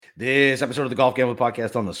This episode of the Golf Gambling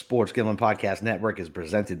Podcast on the Sports Gambling Podcast Network is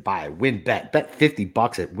presented by WynnBET. Bet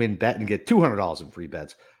 $50 at WynnBET and get $200 in free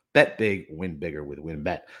bets. Bet big, win bigger with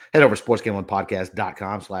WynnBET. Head over to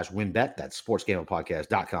sportsgamblingpodcast.com/WynnBET. That's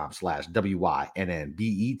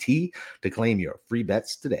sportsgamblingpodcast.com/WYNNBET to claim your free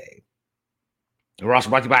bets today. We're also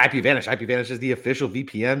brought to you by IPVanish. IPVanish is the official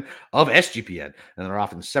VPN of SGPN, and they're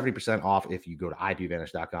offering 70% off if you go to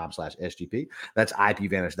IPVanish.com/SGP. That's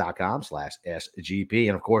IPVanish.com/SGP.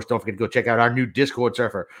 And of course, don't forget to go check out our new Discord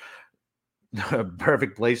server. The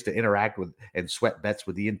perfect place to interact with and sweat bets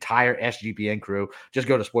with the entire SGPN crew. Just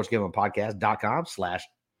go to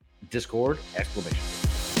sportsgamblingpodcast.com/Discord !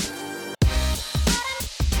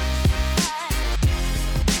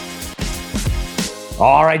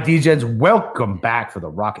 All right, DJs, welcome back for the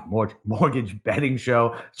Rocket Mortgage Betting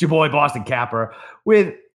Show. It's your boy, Boston Capper,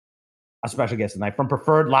 with a special guest tonight from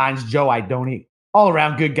Preferred Lines, Joe Idoni. All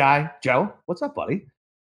around good guy. Joe, what's up, buddy?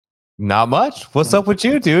 Not much. What's up with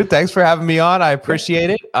you, dude? Thanks for having me on. I appreciate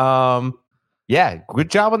it. Yeah, good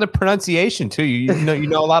job on the pronunciation too. You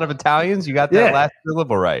know a lot of Italians. You got that last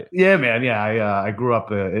syllable right. Yeah, man. Yeah, I grew up.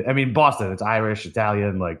 Boston. It's Irish,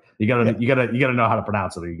 Italian. Like you gotta know how to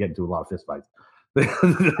pronounce it, or you get into a lot of fistfights.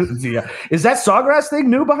 Yeah. Is that Sawgrass thing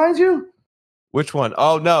new behind you? Which one?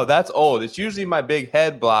 Oh no, that's old. It's usually my big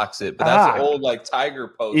head blocks it, but that's an old like tiger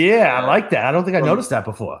poster. Yeah, I like that. I don't think I noticed that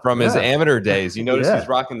before. From his amateur days. You notice he's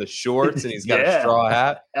rocking the shorts and he's got a straw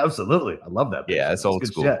hat. Absolutely. I love that. Yeah, it's old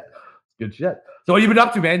school. Good shit. So what you been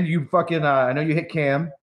up to, man? You fucking I know you hit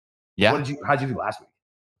Cam. Yeah. How'd you do last week?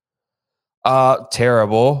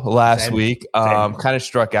 Terrible last week. Kind of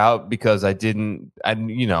struck out because I don't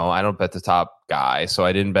bet the top guy, so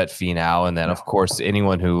I didn't bet Finau, and then of course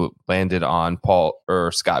anyone who landed on Paul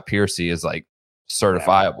or Scott Piercy is like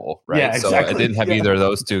certifiable, right? Yeah, exactly. So I didn't have either of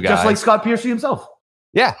those two guys. Just like Scott Piercy himself.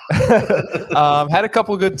 Yeah. Had a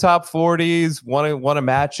couple of good top 40s, won a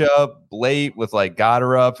matchup late with like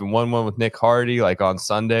Goddard and won one with Nick Hardy like on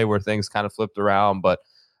Sunday where things kind of flipped around, but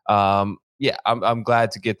yeah, I'm glad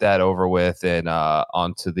to get that over with and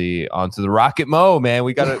onto the Rocket Mo, man.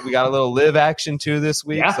 We got a little live action too this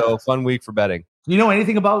week, so fun week for betting. Do you know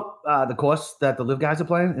anything about the course that the live guys are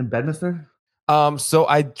playing in Bedminster? So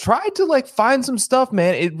I tried to like find some stuff,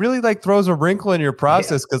 man. It really like throws a wrinkle in your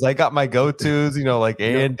process because I got my go-tos, like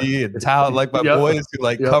Andy and Tal, like my boys who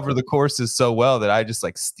like cover the courses so well that I just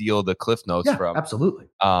like steal the cliff notes from. Absolutely.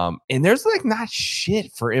 And there's like not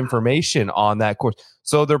shit for information on that course.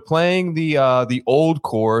 So they're playing the old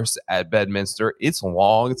course at Bedminster. It's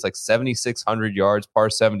long. It's like 7,600 yards, par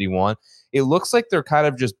 71. It looks like they're kind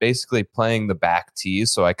of just basically playing the back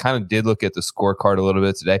tees. So I kind of did look at the scorecard a little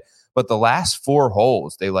bit today. But the last 4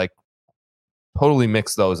 holes, they like totally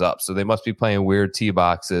mix those up. So they must be playing weird tee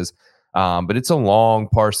boxes. But it's a long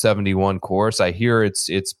par 71 course. I hear it's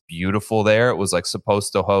beautiful there. It was like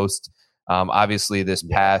supposed to host obviously this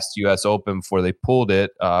past US Open before they pulled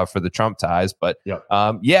it for the Trump ties. But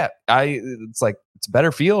it's like it's a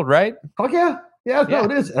better field, right? Fuck yeah. Yeah, no,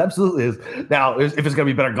 it is. It absolutely is. Now, if it's going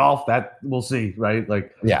to be better golf, that we'll see, right?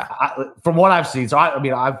 Like, from what I've seen, so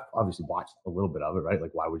I've obviously watched a little bit of it, right? Like,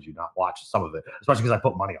 why would you not watch some of it? Especially because I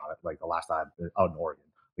put money on it, like the last time out in Oregon.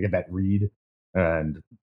 Like, I bet Reed and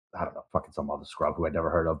I don't know, fucking some other scrub who I'd never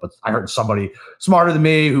heard of, but I heard somebody smarter than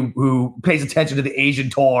me who pays attention to the Asian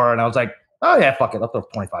tour, and I was like, oh yeah, fuck it, I'll throw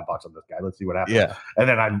 $25 on this guy. Let's see what happens. Yeah, and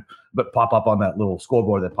then but pop up on that little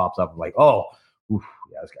scoreboard that pops up, I'm like, this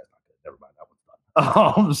guy's not good. Never mind.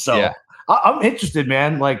 I'm interested,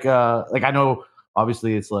 man. Like I know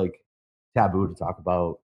obviously it's like taboo to talk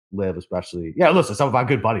about live, especially. Yeah, listen, some of my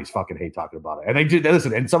good buddies fucking hate talking about it. And they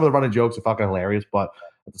listen, and some of the running jokes are fucking hilarious, but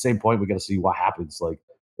at the same point, we gotta see what happens. Like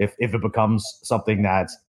if it becomes something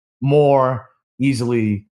that's more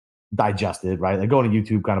easily digested, right? Like going to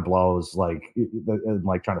YouTube kind of blows, like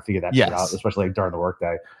trying to figure that shit out, especially like during the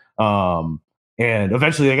workday. And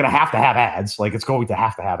eventually they're going to have ads. Like it's going to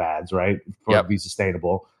have ads, right? For it to be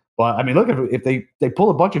sustainable. But I mean, look, if they pull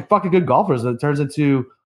a bunch of fucking good golfers and it turns into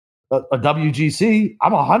a WGC,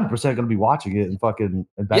 I'm 100% going to be watching it and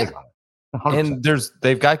betting on it. 100%. And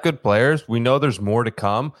they've got good players. We know there's more to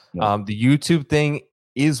come. Yeah. The YouTube thing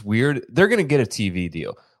is weird. They're going to get a TV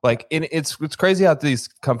deal. Like, and it's crazy how these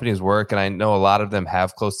companies work. And I know a lot of them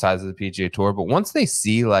have close ties to the PGA Tour, but once they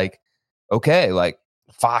see like, okay, like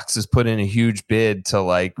Fox has put in a huge bid to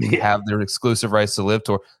like have their exclusive rights to Live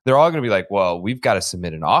Tour, they're all going to be like, well, we've got to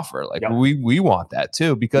submit an offer. Like we want that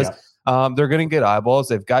too, because they're going to get eyeballs.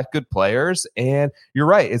 They've got good players, and you're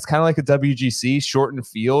right. It's kind of like a WGC, shortened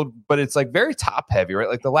field, but it's like very top heavy, right?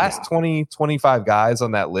 Like the last 20, 25 guys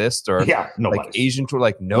on that list are like Asian Tour,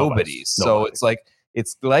 like nobody's. So it's like,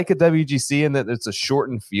 it's like a WGC in that it's a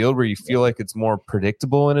shortened field where you feel like it's more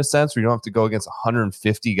predictable in a sense, where you don't have to go against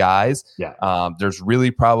 150 guys. Yeah. There's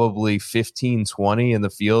really probably 15, 20 in the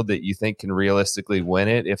field that you think can realistically win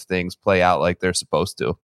it if things play out like they're supposed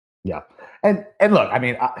to. Yeah. And look, I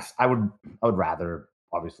mean, I would rather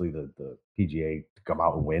obviously the PGA to come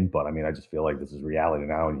out and win, but I mean, I just feel like this is reality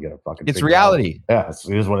now, and you got to fucking. It's reality. Yeah,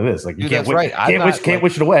 it is what it is. Like you can't win, right. Can't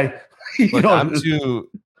wish it away. Look, I'm too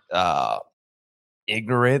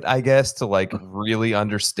ignorant, I guess, to like really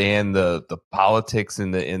understand the politics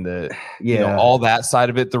and the you know, all that side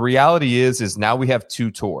of it. The reality is now we have 2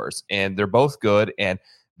 tours, and they're both good, and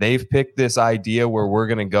they've picked this idea where we're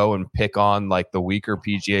going to go and pick on like the weaker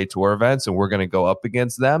PGA Tour events, and we're going to go up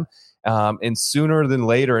against them. And sooner than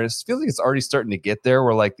later, and it feels like it's already starting to get there,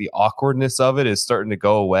 where like the awkwardness of it is starting to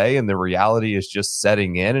go away, and the reality is just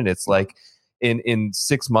setting in. And it's like in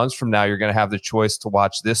 6 months from now, you're going to have the choice to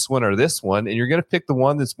watch this one or this one, and you're going to pick the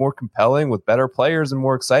one that's more compelling with better players and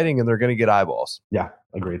more exciting, and they're going to get eyeballs. Yeah,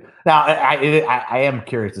 agreed. Now, I am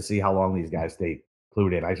curious to see how long these guys stay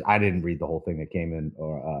clued in. I didn't read the whole thing that came in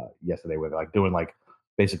yesterday, where they're like doing like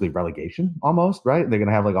basically relegation almost, right? They're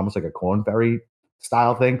gonna have like almost like a Corn Ferry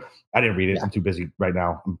style thing. I didn't read it. Yeah. I'm too busy right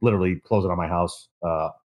now. I'm literally closing on my house.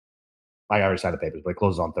 I already signed the papers, but it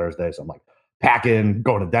closes on Thursday, so I'm like packing,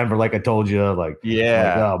 going to Denver, like I told you. Like,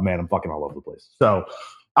 yeah, like, oh man, I'm fucking all over the place. So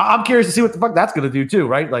I'm curious to see what the fuck that's gonna do too,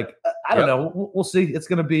 right? Like, I don't know. We'll see. It's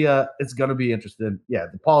gonna be interesting. Yeah,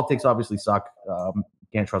 the politics obviously suck.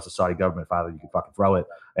 Can't trust the Saudi government. Finally, you can fucking throw it,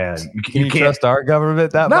 and you can't trust our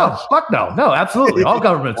government that much. Fuck no, absolutely. All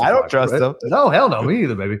governments. I don't trust them. No, hell no, me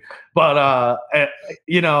either, baby. But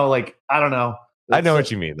you know, like I don't know. I know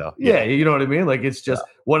what you mean, though. Yeah, you know what I mean. Like it's just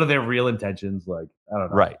what are their real intentions? Like I don't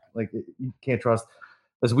know. Right. Like you can't trust.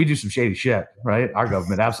 Listen, we do some shady shit, right? Our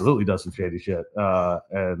government absolutely does some shady shit,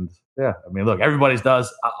 and yeah, I mean, look, everybody's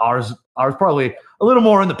does. Ours probably a little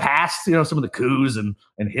more in the past. You know, some of the coups and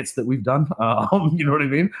hits that we've done. You know what I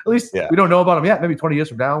mean? At least we don't know about them yet. Maybe 20 years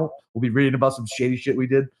from now, we'll be reading about some shady shit we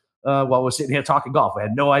did while we're sitting here talking golf. We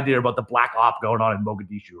had no idea about the black op going on in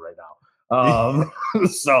Mogadishu right now.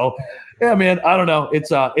 So yeah, man, I don't know.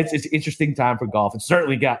 It's an interesting time for golf. It's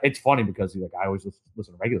certainly it's funny because like I always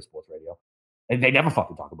listen to regular sports radio. And they never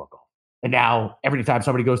fucking talk about golf. And now every time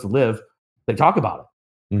somebody goes to live, they talk about it.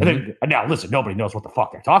 Mm-hmm. And now listen, nobody knows what the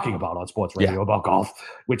fuck they're talking about on sports radio about golf,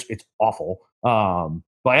 which it's awful.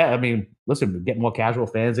 But yeah, I mean, listen, getting more casual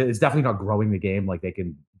fans. It's definitely not growing the game. Like they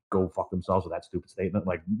can go fuck themselves with that stupid statement.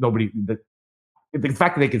 Like nobody, the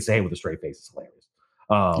fact that they can say it with a straight face is hilarious.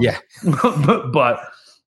 But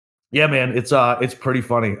yeah, man, it's pretty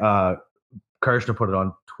funny. Kirshner put it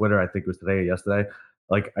on Twitter. I think it was today or yesterday.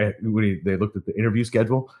 Like when they looked at the interview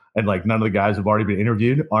schedule, and like none of the guys who've already been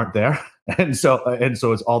interviewed aren't there, and so it's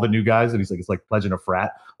all the new guys, and he's like, it's like pledging a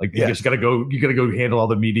frat. Like you just gotta go handle all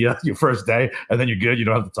the media your first day, and then you're good. You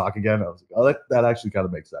don't have to talk again. I was like, oh, that actually kind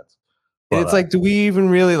of makes sense. But, it's like, do we even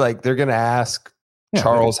really like? They're gonna ask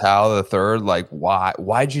Charles Howell III, like,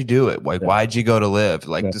 why'd you do it? Like, why'd you go to live?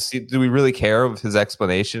 Like, do we really care of his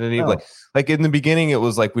explanation? And he like in the beginning, it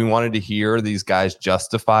was like we wanted to hear these guys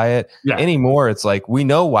justify it. Yeah. Anymore, it's like we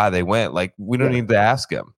know why they went. Like, we don't need to ask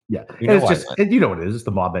him. Yeah, it's just you know what it is. It's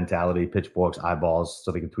the mob mentality, pitchforks, eyeballs,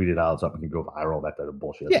 so they can tweet it out, something can go viral. That type of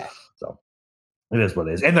bullshit. Yeah. So it is what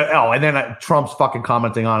it is. And then Trump's fucking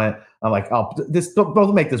commenting on it. I'm like, oh,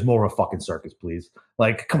 don't make this more of a fucking circus, please.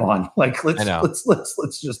 Like, come on. Like, let's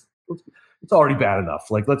just. It's already bad enough.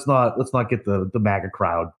 Like, let's not get the MAGA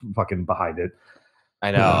crowd fucking behind it. I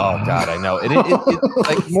know. Oh God, I know. It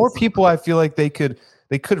like more people. I feel like they could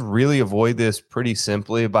really avoid this pretty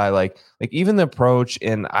simply by like even the approach.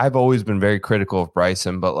 And I've always been very critical of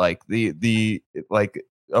Bryson, but like the like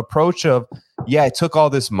approach of I took all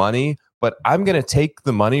this money, but I'm going to take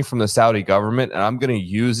the money from the Saudi government and I'm going to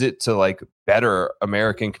use it to like better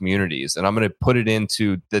American communities. And I'm going to put it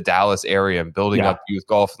into the Dallas area and building up youth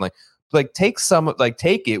golf and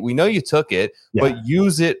take it. We know you took it, but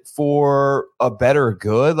use it for a better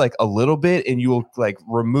good, like a little bit. And you will like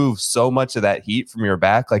remove so much of that heat from your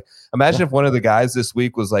back. Like imagine if one of the guys this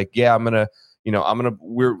week was like,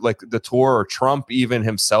 we're like the tour or Trump even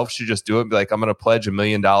himself should just do it and be like, I'm going to pledge $1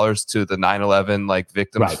 million to the 9/11 like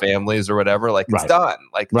victims' families or whatever. Like it's done.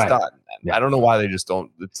 Like it's done. I don't know why they just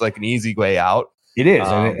don't. It's like an easy way out. It is.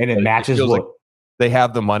 And it matches what they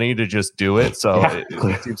have the money to just do it. So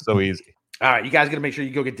it seems so easy. All right, you guys got to make sure you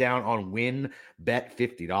go get down on WinBet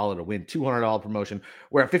 $50 to win $200 promotion,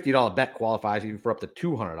 where a $50 bet qualifies you for up to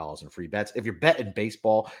 $200 in free bets. If you're betting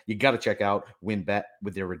baseball, you got to check out WinBet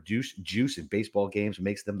with their reduced juice in baseball games,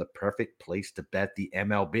 makes them the perfect place to bet the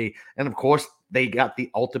MLB. And of course, they got the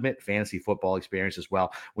ultimate fantasy football experience as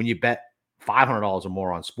well. When you bet $500 or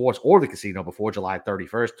more on sports or the casino before July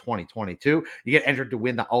 31st, 2022. You get entered to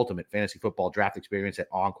win the ultimate fantasy football draft experience at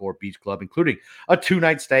Encore Beach Club, including a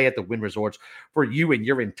 2-night stay at the Wynn Resorts for you and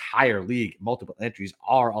your entire league. Multiple entries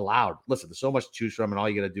are allowed. Listen, there's so much to choose from, and all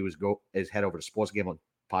you got to do is head over to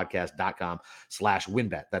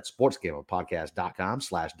sportsgamblingpodcast.com/winbet. That's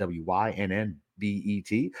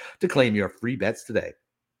sportsgamblingpodcast.com/WYNNBET to claim your free bets today.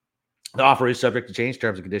 The offer is subject to change.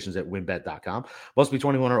 Terms and conditions at winbet.com. Must be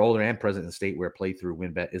 21 or older and present in the state where playthrough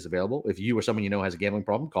WinBet is available. If you or someone you know has a gambling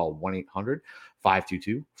problem, call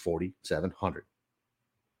 1-800-522-4700.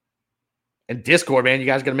 And Discord, man, you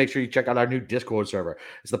guys got to make sure you check out our new Discord server.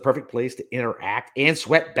 It's the perfect place to interact and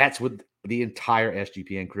sweat bets with the entire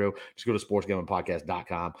SGPN crew. Just go to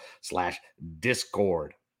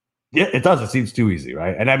sportsgamblingpodcast.com/Discord. Yeah, it does. It seems too easy,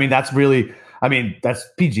 right? And I mean, that's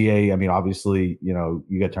PGA. I mean, obviously, you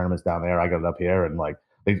get tournaments down there. I got it up here, and like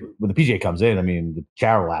when the PGA comes in, I mean, the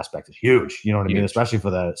charitable aspect is huge. You know what I mean? Especially for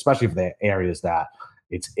the areas that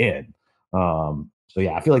it's in. So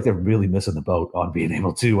yeah, I feel like they're really missing the boat on being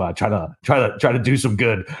able to try to do some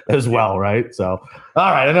good as well, right? So,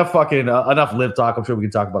 all right, enough live talk. I'm sure we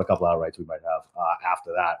can talk about a couple outrights we might have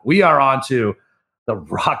after that. We are on to the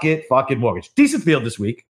Rocket fucking Mortgage. Decent field this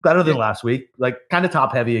week. Better than last week, like kind of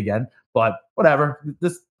top heavy again, but whatever.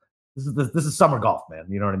 This is summer golf, man.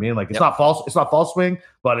 You know what I mean? Like it's not false swing,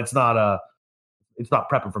 but it's not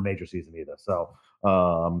prepping for major season either. So,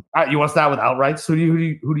 all right, you want to start with outrights? Who do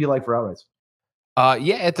you like for outrights?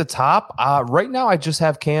 At the top, right now I just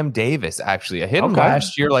have Cam Davis. Actually, I hit him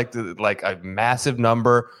last year, like a massive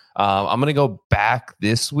number. I'm going to go back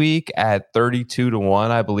this week at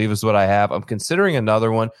 32-1, I believe is what I have. I'm considering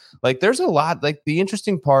another one. Like there's a lot, like the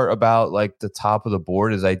interesting part about like the top of the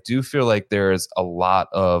board is I do feel like there is a lot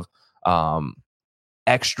of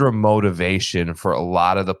extra motivation for a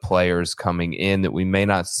lot of the players coming in that we may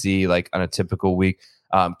not see like on a typical week.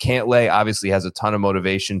 Cantlay obviously has a ton of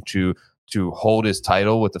motivation to hold his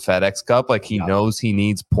title with the FedEx Cup. Like he knows he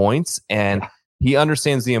needs points and he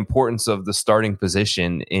understands the importance of the starting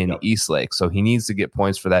position in Eastlake. So he needs to get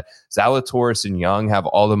points for that. Zalatoris and Young have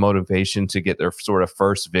all the motivation to get their sort of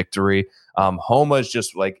first victory. Homa is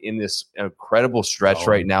just like in this incredible stretch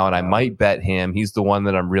right now. And I might bet him. He's the one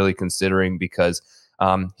that I'm really considering because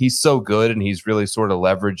he's so good and he's really sort of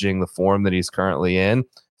leveraging the form that he's currently in.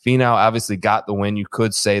 Finau obviously got the win. You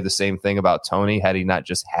could say the same thing about Tony had he not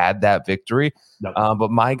just had that victory. But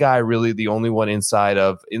my guy, really the only one inside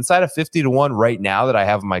of 50-1 right now that I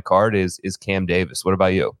have on my card is Cam Davis. What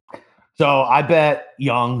about you? So I bet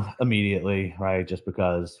Young immediately, right? Just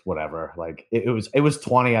because whatever. Like it was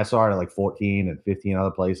 20. I saw it at like 14 and 15 other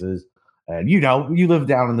places. And you live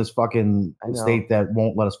down in this fucking state that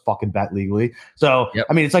won't let us fucking bet legally. So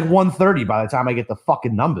I mean, it's like 130 by the time I get the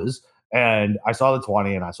fucking numbers. And I saw the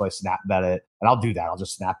 20 and so I snap bet it, and I'll do that. I'll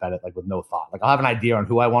just snap bet it like with no thought. Like I'll have an idea on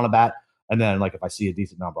who I want to bet. And then like, if I see a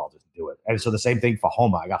decent number, I'll just do it. And so the same thing for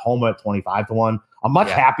Homa. I got Homa at 25-1. I'm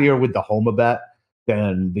much happier with the Homa bet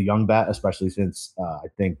than the Young bet, especially since I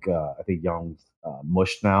think Young's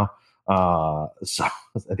mushed now. So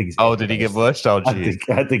I think he's. Oh, did he get mushed? Oh, geez.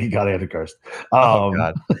 I think he got anti-cursed.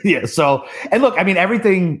 God. Yeah. So, and look, I mean,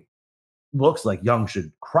 everything looks like Young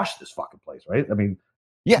should crush this fucking place, right? I mean,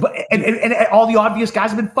 but and all the obvious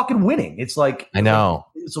guys have been fucking winning. It's like I know.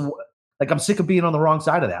 So like I'm sick of being on the wrong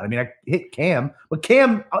side of that. I mean, I hit Cam, but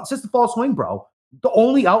Cam since the fall swing, bro. The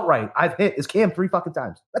only outright I've hit is Cam 3 fucking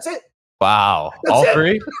times. That's it. Wow. That's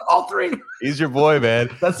three? All three. He's your boy, man.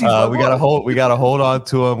 We gotta hold on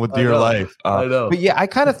to him with dear life. I know. But yeah, I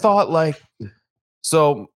kind of thought like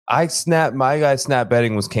so my guy snap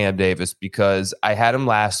betting was Cam Davis because I had him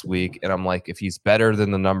last week and I'm like, if he's better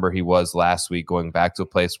than the number he was last week, going back to a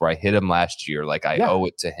place where I hit him last year, like I owe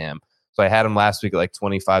it to him. So I had him last week at like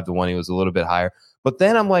 25-1. He was a little bit higher. But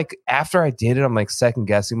then I'm like, after I did it, I'm like second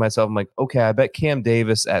guessing myself. I'm like, okay, I bet Cam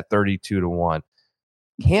Davis at 32-1.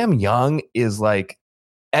 Cam Young is like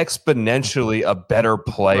exponentially a better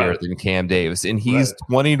player than Cam Davis. And he's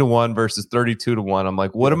 20-1 versus 32-1. I'm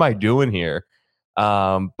like, what am I doing here?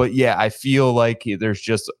 But yeah, I feel like there's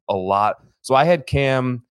just a lot. So I had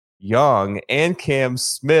Cam Young and Cam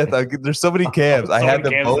Smith. There's so many Cams. I had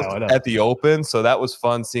them both at the Open, so that was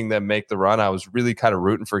fun seeing them make the run. I was really kind of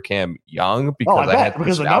rooting for Cam Young because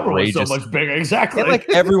because the number was so much bigger. Exactly. And like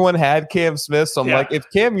everyone had Cam Smith, so I'm like, if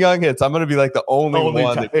Cam Young hits, I'm going to be like the only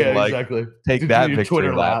one that can take that victory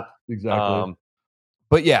Twitter lap. Exactly.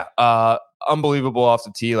 But yeah, unbelievable off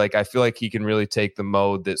the tee. Like I feel like he can really take the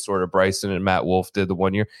mode that sort of Bryson and Matt Wolff did the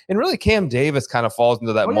 1 year. And really Cam Davis kind of falls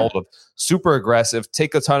into that mold of super aggressive,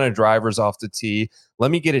 take a ton of drivers off the tee.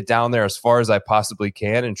 Let me get it down there as far as I possibly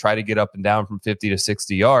can and try to get up and down from 50 to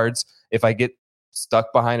 60 yards. If I get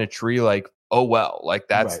stuck behind a tree, like, oh, well, like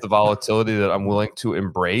that's the volatility that I'm willing to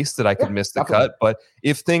embrace, that I could miss the cut. But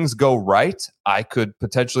if things go right, I could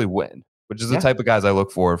potentially win, which is the type of guys I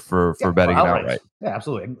look for betting it outright. Yeah,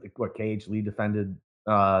 absolutely. What Cage Lee defended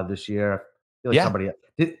this year? I feel like somebody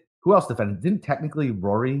did. Who else defended? Didn't technically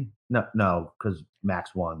Rory? No, because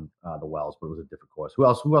Max won the Wells, but it was a different course. Who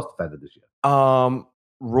else defended this year?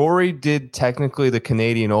 Rory did technically the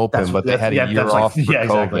Canadian Open, but they had a year off for COVID.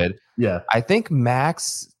 Exactly. Yeah, I think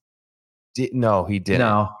Max did. No, he didn't.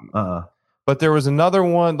 No. But there was another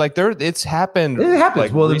one, like it's happened. It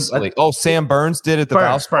happens. Like recently. Sam Burns did it. The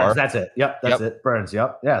Burns. That's it. Yep. That's it. Burns.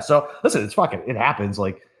 Yep. Yeah. So listen, it happens.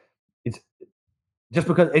 Like it's just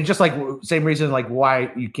because it's just like same reason like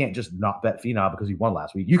why you can't just not bet Finau because he won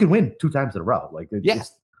last week. You can win 2 times in a row. Like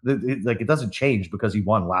it doesn't change because he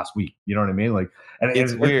won last week. You know what I mean? Like, and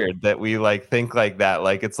it's weird that we like think like that.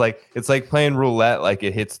 Like it's like playing roulette. Like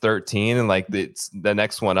it hits 13, and like it's the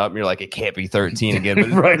next one up, and you're like, it can't be 13 again.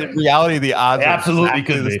 But in reality, the odds absolutely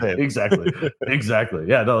could be. Exactly.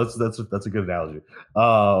 Yeah, no, that's a good analogy.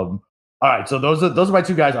 All right, so those are my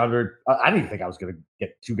 2 guys under. I didn't think I was going to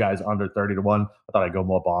get 2 guys under 30 to 1. I thought I'd go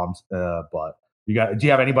more bombs, but do you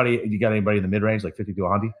have anybody? You got anybody in the mid range like 50 to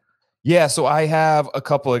 100? Yeah, so I have a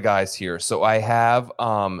couple of guys here. So I have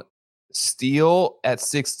Steele at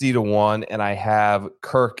 60 to 1, and I have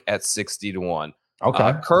Kirk at 60 to 1.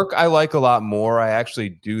 Okay. Kirk I like a lot more. I actually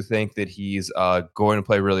do think that he's going to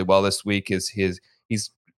play really well this week.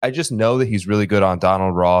 I just know that he's really good on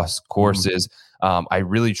Donald Ross courses. I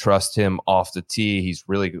really trust him off the tee. He's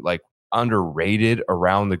really like underrated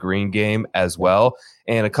around the green game as well.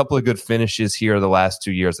 And a couple of good finishes here the last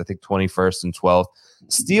 2 years, I think 21st and 12th.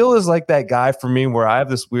 Steele is like that guy for me where I have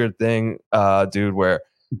this weird thing, dude, where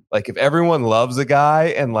like if everyone loves a guy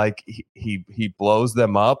and like he blows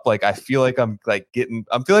them up, like I feel like I'm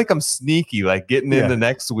sneaky, like getting in the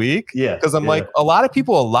next week. Yeah. Because I'm like, a lot of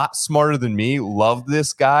people a lot smarter than me loved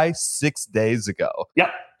this guy 6 days ago.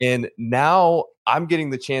 Yep. And now I'm getting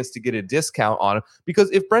the chance to get a discount on him because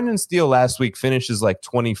if Brendan Steele last week finishes like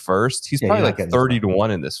 21st, he's probably like 30 to 1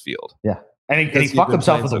 in this field. Yeah. And he fucked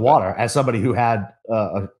himself with the water as somebody who had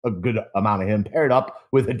a good amount of him paired up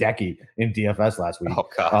with Hideki in DFS last week. Oh,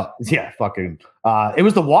 God. It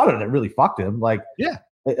was the water that really fucked him. Like, yeah.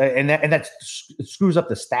 And that screws up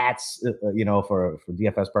the stats, for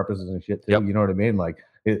DFS purposes and shit too. Yep. You know what I mean? Like,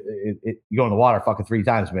 you go in the water fucking 3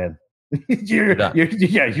 times, man. you're done.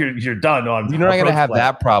 You're done on. You're not going to have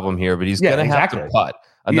that problem here, but he's going to have to putt.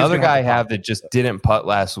 Another guy I have that just didn't putt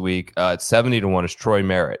last week at 70 to 1 is Troy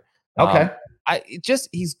Merritt. Okay.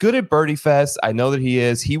 He's good at Birdie Fest. I know that he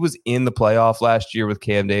is. He was in the playoff last year with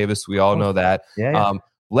Cam Davis. We all know that. Yeah.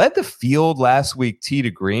 Led the field last week, tee to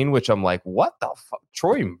green, which I'm like, what the fuck?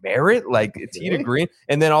 Troy Merritt, like tee to green,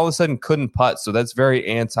 and then all of a sudden couldn't putt. So that's very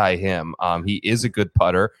anti him. He is a good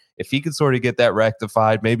putter. If he could sort of get that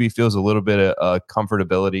rectified, maybe he feels a little bit of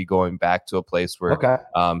comfortability going back to a place where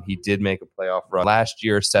he did make a playoff run last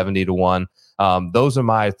year, 70 to 1. Those are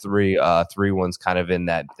my three ones kind of in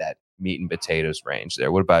that meat and potatoes range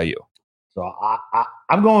there. What about you? So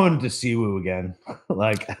I'm going to Siwoo again.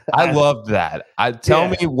 Like I loved that. Tell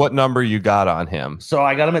me what number you got on him. So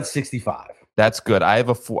I got him at 65. That's good. I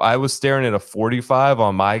was staring at a 45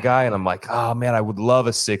 on my guy, and I'm like, oh man, I would love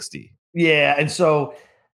a 60. Yeah, and so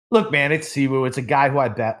look, man, it's Siwoo. It's a guy who I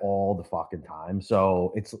bet all the fucking time.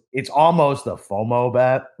 So it's almost a FOMO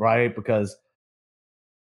bet, right?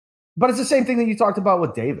 But it's the same thing that you talked about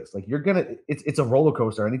with Davis. Like it's a roller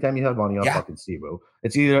coaster. Anytime you have money on fucking Siwoo,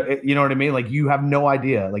 it's either, you know what I mean? Like you have no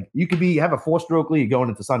idea. Like you could have a 4-stroke lead going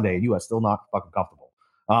into Sunday and you are still not fucking comfortable.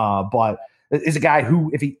 But it's a guy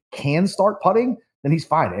who, if he can start putting, then he's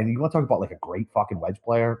fine. And you want to talk about like a great fucking wedge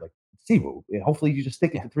player, like Siwoo. Hopefully you just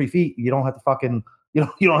stick it to 3 feet. You don't have to fucking, you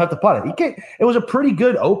don't have to putt it. It was a pretty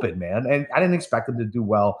good Open, man. And I didn't expect him to do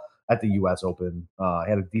well at the US Open. He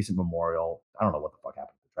had a decent Memorial. I don't know what the fuck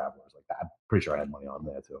happened. Travelers like that. I'm pretty sure I had money on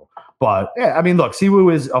there too. But yeah, I mean, look,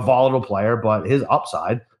 Siwoo is a volatile player, but his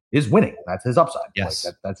upside is winning. That's his upside. Yes,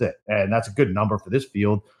 that's it, and that's a good number for this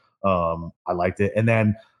field. I liked it. And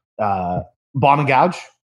then Bomb and Gouge,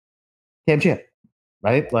 Cam Champ,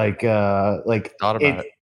 right? Like Thought about it.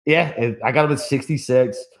 Yeah, I got him at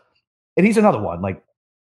 66, and he's another one. Like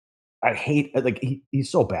I hate he's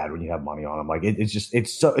so bad when you have money on him. Like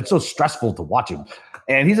it's so stressful to watch him.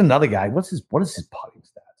 And he's another guy. What is his putting stats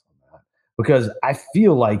on that? Because I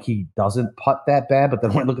feel like he doesn't putt that bad, but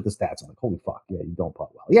then when I look at the stats, I'm like, holy fuck, yeah, you don't putt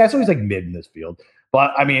well. Yeah, so he's like mid in this field.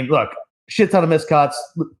 But I mean, look, shit ton of missed cuts,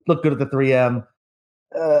 look good at the 3M.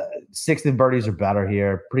 Sixth and birdies are better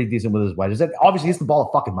here. Pretty decent with his wedges. And obviously, hits the ball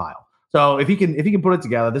a fucking mile. So if he can put it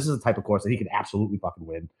together, this is the type of course that he can absolutely fucking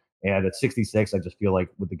win. And at 66, I just feel like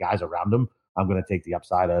with the guys around him, I'm going to take the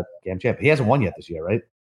upside of Cam Champ. He hasn't won yet this year, right?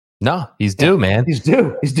 No, he's due, man. He's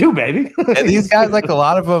due. He's due, baby. And these guys, like a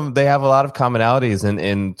lot of them, they have a lot of commonalities.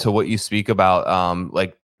 And to what you speak about,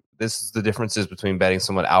 like this is the differences between betting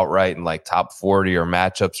someone outright and like top 40 or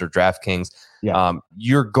matchups or DraftKings. Yeah.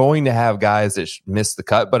 You're going to have guys that miss the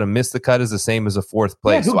cut, but a miss the cut is the same as a fourth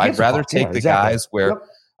place. So I'd rather take the guys where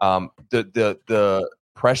the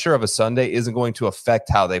pressure of a Sunday isn't going to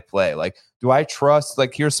affect how they play. Like, do I trust,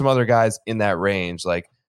 like, here's some other guys in that range,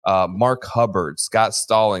 like Mark Hubbard, Scott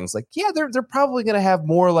Stallings. Like, yeah, they're probably going to have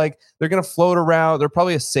more, like, they're going to float around. They're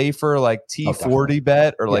probably a safer, like, T40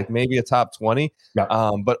 bet or like maybe a top 20.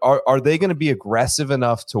 Yeah. But are they going to be aggressive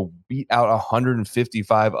enough to beat out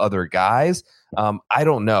 155 other guys? I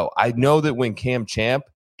don't know. I know that when Cam Champ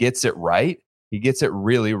gets it right, he gets it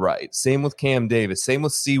really right. Same with Cam Davis. Same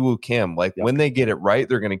with Siwoo Kim. Like when they get it right,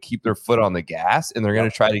 they're going to keep their foot on the gas and they're going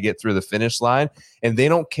to try to get through the finish line. And they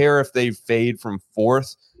don't care if they fade from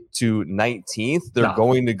 4th to 19th. They're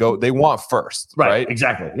going to go. They want first, right?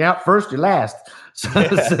 Exactly. Yeah, first or last. So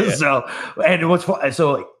and what's fun?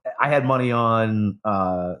 So I had money on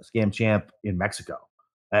Scam Champ in Mexico,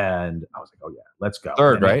 and I was like, oh yeah, let's go.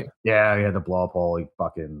 Third, right? Yeah, he had the blow up hole. He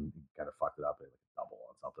fucking kind of fucked it up. Double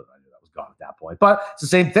on something. I knew that was gone at that point. But it's the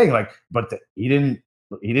same thing. Like, he didn't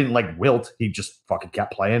like wilt. He just fucking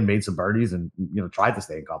kept playing, made some birdies, and tried to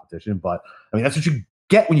stay in competition. But I mean, that's what you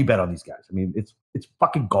get when you bet on these guys. I mean, it's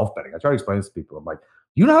fucking golf betting. I try to explain this to people. I'm like,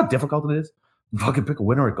 you know how difficult it is to fucking pick a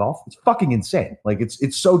winner at golf? It's fucking insane. Like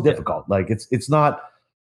it's so difficult. Like it's not.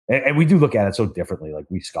 And we do look at it so differently. Like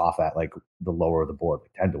we scoff at like the lower of the board,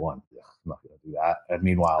 like 10 to 1. Yeah, I'm not going to do that. And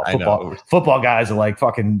meanwhile, football guys are like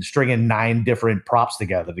fucking stringing 9 different props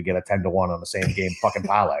together to get a 10 to 1 on the same game fucking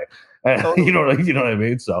parlay. You know what I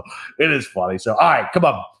mean? So it is funny. So all right, come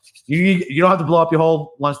on. You don't have to blow up your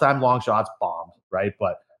whole lunchtime long shots bombs, right?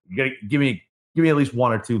 But you gotta give me at least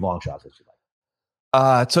 1 or 2 long shots that you like.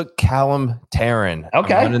 I took Callum Tarren.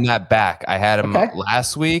 Okay. I'm running that back. I had him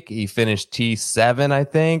last week. He finished T7, I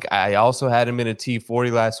think. I also had him in a T40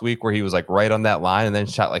 last week where he was like right on that line and then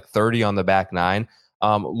shot like 30 on the back 9.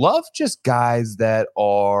 Love just guys that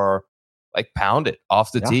are like pounded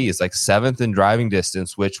off the tee. It's like 7th in driving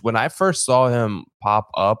distance, which when I first saw him pop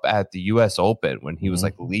up at the US Open when he was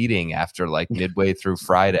like leading after like midway through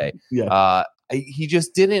Friday, he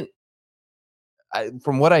just didn't.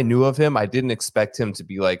 From what I knew of him, I didn't expect him to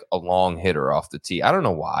be like a long hitter off the tee. I don't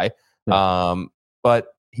know why, but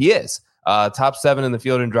he is top 7 in the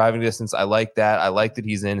field in driving distance. I like that. I like that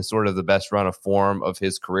he's in sort of the best run of form of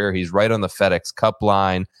his career. He's right on the FedEx Cup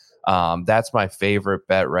line. That's my favorite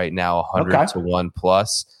bet right now, 100 to 1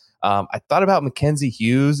 plus. I thought about Mackenzie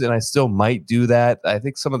Hughes, and I still might do that. I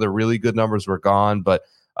think some of the really good numbers were gone, but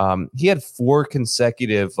he had 4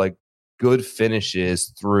 consecutive like good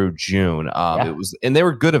finishes through June. And they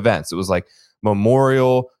were good events. It was like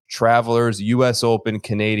Memorial, Travelers, US Open,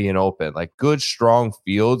 Canadian Open, like good, strong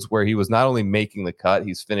fields where he was not only making the cut,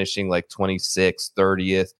 he's finishing like 26th,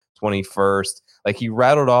 30th, 21st. Like he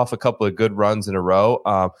rattled off a couple of good runs in a row.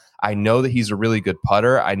 I know that he's a really good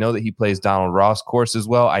putter. I know that he plays Donald Ross course as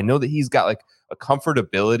well. I know that he's got like a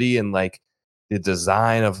comfortability and like the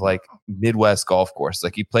design of like Midwest golf course.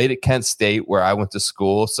 Like he played at Kent State where I went to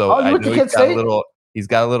school. So I know he's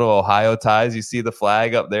got a little Ohio ties. You see the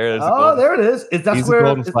flag up there. There it is. He's a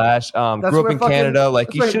Golden Flash. Grew up in Canada.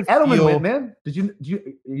 Like he should Edelman went, man. Did you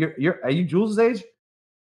are you Jules' age?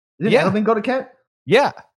 Did Edelman go to Kent?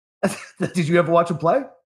 Yeah. Did you ever watch him play?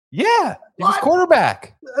 Yeah. He was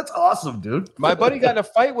quarterback. That's awesome, dude. My buddy got in a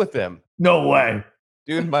fight with him. No way.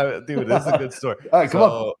 Dude, this is a good story. All right, come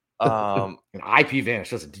on. IP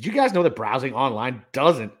Vanish. Listen, did you guys know that browsing online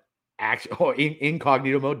doesn't actually, or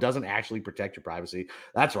incognito mode doesn't actually protect your privacy?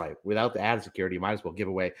 That's right. Without the added security, you might as well give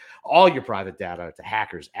away all your private data to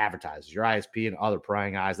hackers, advertisers, your ISP, and other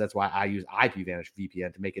prying eyes. That's why I use IP Vanish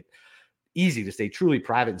VPN to make it easy to stay truly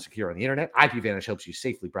private and secure on the internet. IPVanish helps you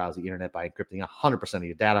safely browse the internet by encrypting 100% of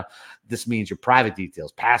your data. This means your private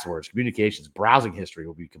details, passwords, communications, browsing history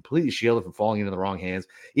will be completely shielded from falling into the wrong hands.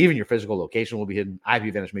 Even your physical location will be hidden.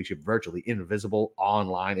 IPVanish makes you virtually invisible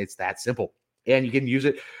online. It's that simple. And you can use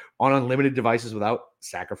it on unlimited devices without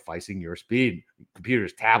sacrificing your speed.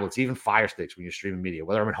 Computers, tablets, even Fire Sticks when you're streaming media.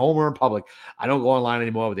 Whether I'm at home or in public, I don't go online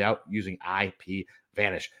anymore without using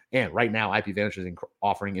IPVanish. And right now, IPVanish is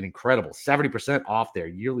offering an incredible 70% off their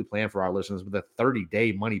yearly plan for our listeners with a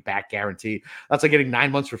 30-day money-back guarantee. That's like getting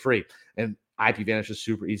 9 months for free. And IPVanish is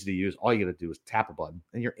super easy to use. All you got to do is tap a button,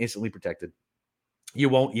 and you're instantly protected. You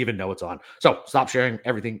won't even know it's on. So stop sharing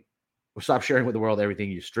with the world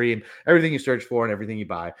everything you stream, everything you search for, and everything you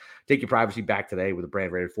buy. Take your privacy back today with a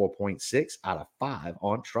brand rated 4.6 out of 5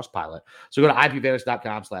 on Trustpilot. So go to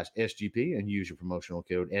IPVanish.com/SGP and use your promotional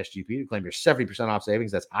code SGP to claim your 70% off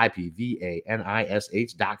savings. That's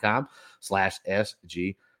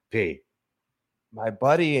IPVanish.com/SGP. My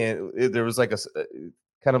buddy, and there was like a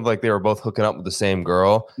kind of like they were both hooking up with the same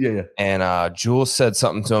girl. Yeah. And Jules said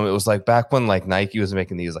something to him. It was like back when like Nike was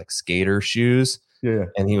making these like skater shoes. Yeah.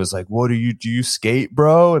 And he was like, "What do you skate,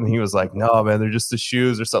 bro?" And he was like, "No, man, they're just the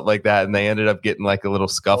shoes or something like that." And they ended up getting like a little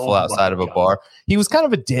scuffle outside of a bar. He was kind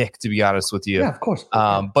of a dick, to be honest with you. Yeah, of course.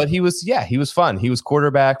 But he was fun. He was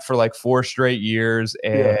quarterback for like 4 straight years,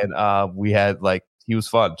 and we had like he was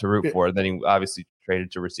fun to root for. And then he obviously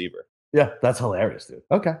traded to receiver. Yeah, that's hilarious, dude.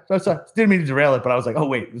 Okay. So didn't mean to derail it, but I was like, oh,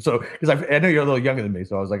 wait. So, because I know you're a little younger than me.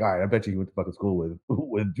 So I was like, all right, I bet you went to fucking school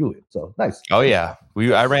with Julian. So nice. Oh, yeah.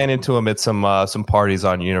 I ran into him at some parties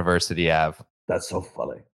on University Ave. That's so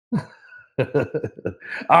funny.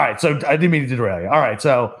 All right. So I didn't mean to derail you. All right.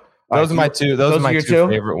 So those are my two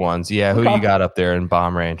favorite ones. Yeah. Who you got up there in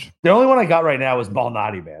bomb range? The only one I got right now is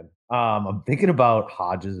Malnati, man. I'm thinking about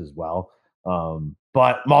Hodges as well.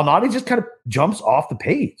 But Malnati just kind of jumps off the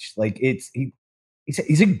page. Like he's in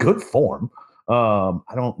good form. I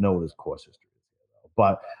don't know what his course history is,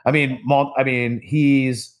 but I mean,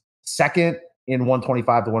 he's second in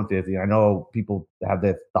 125 to 150. I know people have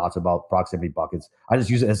their thoughts about proximity buckets. I just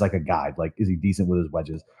use it as like a guide. Like, is he decent with his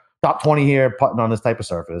wedges? Top 20 here, putting on this type of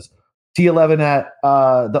surface. T11 at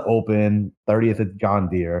the Open, 30th at John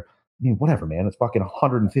Deere. I mean, whatever, man. It's fucking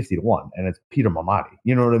 150 to 1, and it's Peter Malnati.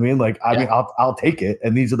 You know what I mean? Like, I mean, I'll take it.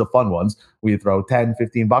 And these are the fun ones where you throw 10,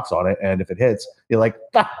 15 bucks on it, and if it hits, you're like,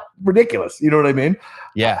 ridiculous. You know what I mean?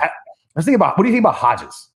 Yeah. I was thinking about, what do you think about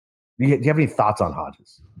Hodges? Do you have any thoughts on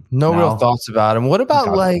Hodges? No real thoughts about him. What about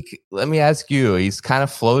let me ask you, he's kind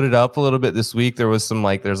of floated up a little bit this week. There was some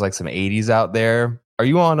there's some 80s out there. Are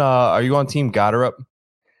you on Team Gotterup?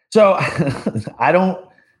 So I don't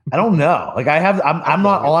know. Like I'm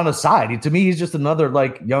not on a side. To me, he's just another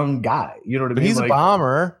young guy. You know what I mean? He's a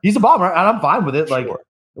bomber. He's a bomber, and I'm fine with it. Sure. Like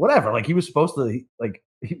whatever. Like he was supposed to.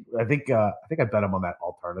 I think I bet him on that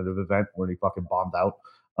alternative event when he fucking bombed out.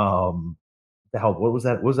 The hell, what was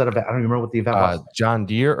that? What was that event? I don't even remember what the event was. John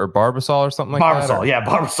Deere or Barbasol or something like that. Barbasol, yeah,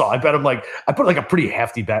 Barbasol. I bet him I put a pretty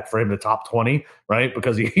hefty bet for him to top 20, right?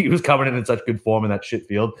 Because he was coming in such good form in that shit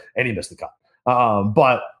field, and he missed the cut.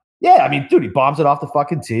 But yeah, I mean, dude, he bombs it off the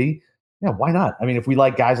fucking tee. Yeah, why not? I mean, if we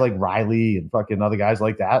like guys like Riley and fucking other guys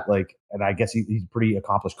like that, and I guess he's a pretty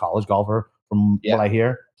accomplished college golfer from what I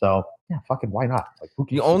hear. So yeah, fucking why not?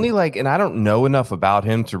 The only and I don't know enough about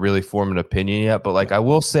him to really form an opinion yet, but I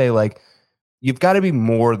will say you've got to be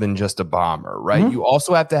more than just a bomber, right? Mm-hmm. You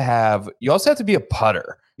also have to be a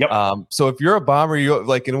putter. Yep. So if you're a bomber,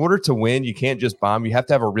 you in order to win, you can't just bomb. You have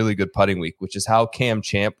to have a really good putting week, which is how Cam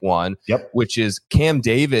Champ won. Yep. Which is Cam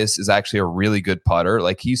Davis is actually a really good putter.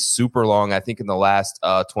 He's super long. I think in the last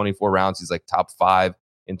 24 rounds, he's top 5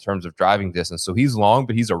 in terms of driving distance. So he's long,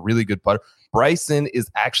 but he's a really good putter. Bryson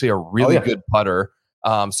is actually a really good putter.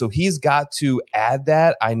 So he's got to add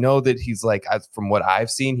that. I know that he's from what I've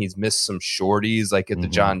seen, he's missed some shorties. At the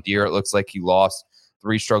John Deere, it looks like he lost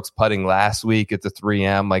 3 strokes putting last week at the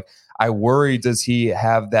 3M. I worry, does he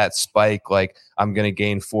have that spike? I'm going to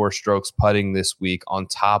gain 4 strokes putting this week on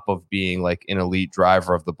top of being an elite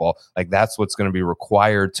driver of the ball. That's what's going to be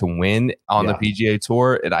required to win on the PGA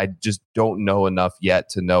Tour. And I just don't know enough yet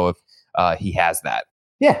to know if he has that.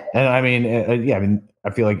 Yeah. And I mean, I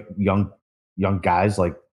feel like young guys,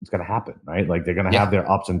 it's going to happen, right? They're going to have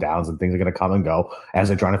their ups and downs, and things are going to come and go as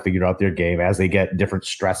they're trying to figure out their game, as they get different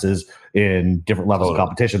stresses in different levels of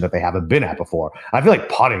competition that they haven't been at before. I feel like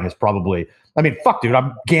putting is probably, fuck, dude,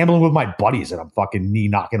 I'm gambling with my buddies and I'm fucking knee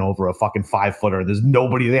knocking over a fucking 5-footer and there's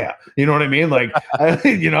nobody there. You know what I mean? I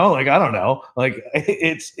don't know.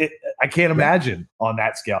 I can't imagine on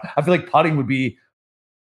that scale. I feel like putting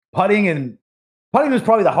and Putting is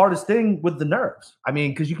probably the hardest thing with the nerves. I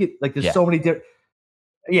mean, because you get like there's so many different.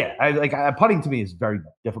 Yeah, putting to me is very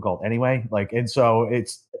difficult anyway. Like, and so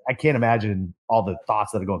I can't imagine all the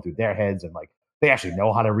thoughts that are going through their heads, and like they actually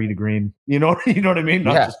know how to read a green. You know what I mean?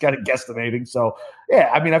 Not just kind of guesstimating. So yeah,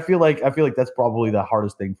 I mean, I feel like that's probably the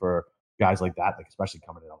hardest thing for guys like that, like especially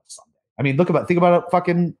coming in on a Sunday. I mean, think about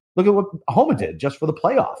look at what Homa did just for the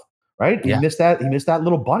playoff, right? He missed that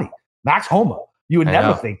little bunny, Max Homa. You would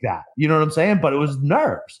never think that, you know what I'm saying? But it was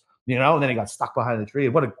nerves, you know. And then he got stuck behind the tree.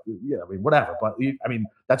 Whatever. But I mean,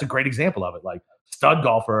 that's a great example of it. Like stud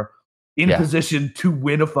golfer in position to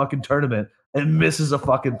win a fucking tournament and misses a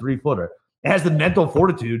fucking 3-footer. It has the mental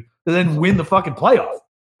fortitude to then win the fucking playoff.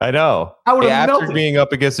 I know. After being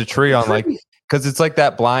up against a tree on like, because it's like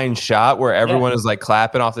that blind shot where everyone is like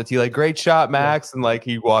clapping off the tee, like great shot, Max, and like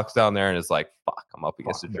he walks down there and is like, "Fuck, I'm up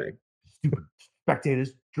against a tree." Stupid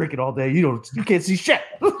spectators drinking all day. You can't see shit.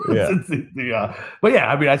 Yeah. But yeah,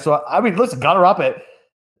 I mean, listen, got her up at.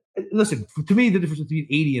 Listen, to me, the difference between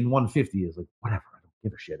 80 and 150 is like whatever. I don't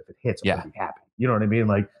give a shit if it hits. I'm gonna be happy. You know what I mean?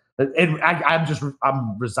 Like. And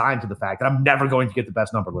I'm resigned to the fact that I'm never going to get the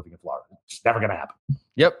best number living in Florida. It's just never going to happen.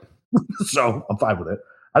 Yep. So I'm fine with it.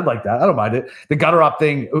 I'd like that. I don't mind it. The gutter up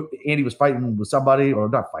thing, Andy was fighting with somebody, or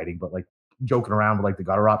not fighting, but like joking around with like the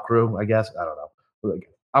gutter up crew, I guess. I don't know. Like,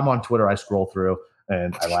 I'm on Twitter. I scroll through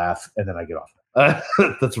and I laugh and then I get off.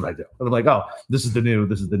 That's what I do. And I'm like, oh, this is the new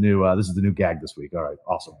gag this week. All right,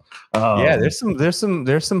 awesome.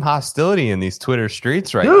 There's some hostility in these Twitter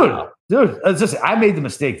streets right now. Dude, I made the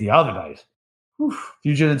mistake the other night.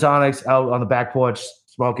 Few gin and tonics out on the back porch,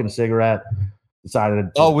 smoking a cigarette. Decided.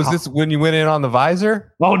 Was this when you went in on the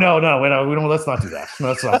visor? Oh no, we don't. Let's not do that.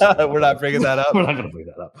 We're not bringing that up. We're not going to bring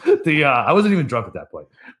that up. I wasn't even drunk at that point.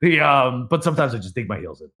 But sometimes I just dig my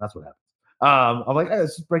heels in. That's what happens. I'm like, hey,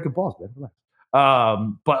 let's just breaking balls, man. Relax.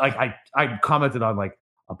 But like I commented on like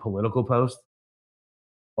a political post.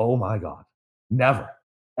 Oh my God. Never.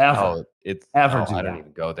 Ever. I don't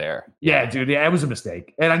even go there. Yeah, dude. Yeah, it was a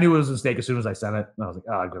mistake. And I knew it was a mistake as soon as I sent it. And I was like,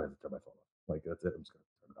 I'm gonna turn my phone off. Like that's it. I'm just gonna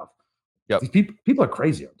turn it off. Yep. These people are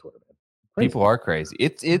crazy on Twitter, man. Crazy. People are crazy.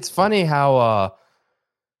 It's funny how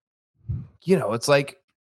it's like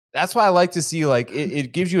that's why I like to see like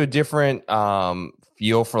it gives you a different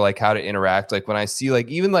feel for like how to interact. Like when I see like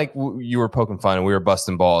even like you were poking fun and we were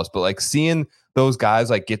busting balls, but like seeing those guys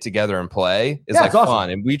like get together and play is like awesome. Fun.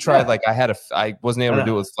 And we tried like I wasn't able to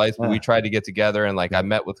do it with flights, but we tried to get together and like I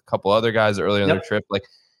met with a couple other guys earlier in their trip. Like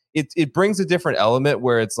it brings a different element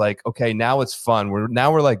where it's like, okay, now it's fun. We're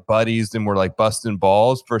like buddies and we're like busting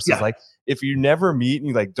balls versus like if you never meet and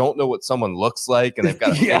you like don't know what someone looks like and they've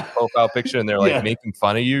got a fake profile picture and they're like making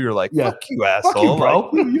fun of you, you're like, fuck you, asshole. Fuck you, bro.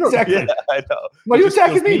 Like, you don't exactly. Yeah, I know. Why are you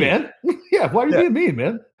attacking me, man? Why are you being mean,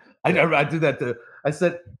 man? I did that I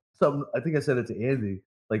said something, I think I said it to Andy,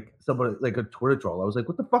 like somebody, like a Twitter troll. I was like,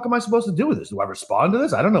 what the fuck am I supposed to do with this? Do I respond to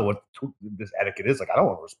this? I don't know what this etiquette is. Like, I don't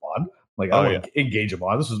want to respond. Like, I don't want to engage them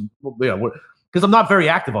on. This is, because I'm not very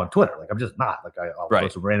active on Twitter. Like, I'm just not. Like, I'll throw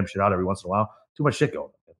some random shit out every once in a while. Too much shit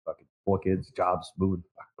going. Fucking 4 kids, jobs, moving,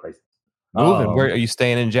 crazy. Moving. Where are you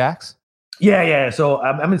staying in Jax? Yeah. So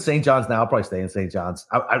I'm in St. John's now. I'll probably stay in St. John's.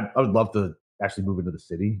 I would love to actually move into the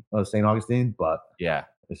city of St. Augustine, but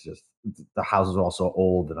it's just the houses are all so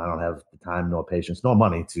old, and I don't have the time, nor patience, nor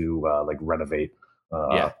money to like renovate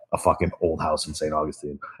a fucking old house in St.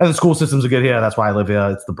 Augustine. And the school systems are good here. That's why I live here.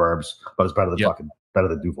 It's the burbs, but it's better than better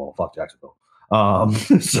than Duval. Fuck Jacksonville. So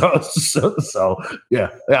yeah,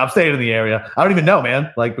 I'm staying in the area. I don't even know, man.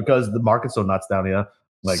 Like because the market's so nuts down here.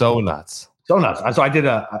 Like so nuts. So I did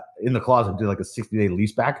in the closet, did like a 60-day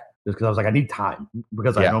lease back just because I was like, I need time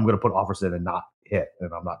because I know I'm going to put offers in and not hit,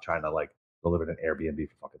 and I'm not trying to like go live in an Airbnb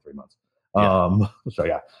for fucking 3 months. So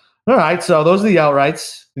yeah. All right. So those are the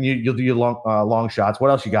outrights. And you'll do your long shots. What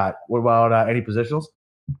else you got? What about any positionals?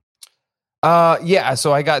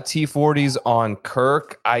 So I got T40s on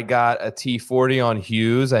Kirk. I got a T40 on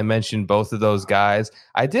Hughes. I mentioned both of those guys.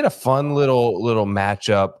 I did a fun little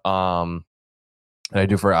matchup that I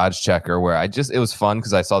do for Odds Checker where it was fun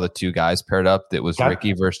because I saw the two guys paired up. That was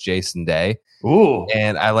Ricky versus Jason Day. Ooh.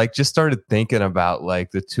 And I like just started thinking about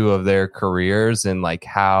like the two of their careers and like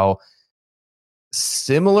how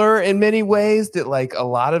similar in many ways that like a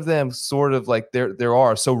lot of them sort of like there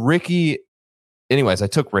are. So Ricky, anyways, I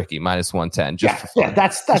took Ricky minus 110.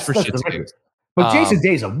 That's for shit too. But Jason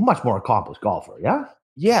Day's a much more accomplished golfer. Yeah.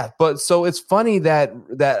 Yeah, but so it's funny that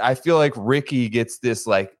I feel like Ricky gets this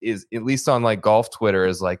like is at least on like golf Twitter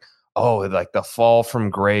is like, oh, like the fall from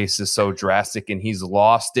grace is so drastic and he's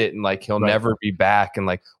lost it and like he'll never be back. And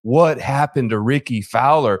like, what happened to Ricky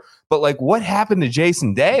Fowler? But like, what happened to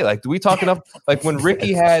Jason Day? Like, do we talk enough? Like when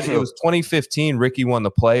Ricky it was 2015, Ricky won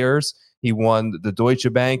the Players. He won the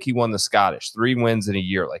Deutsche Bank. He won the Scottish. 3 wins in a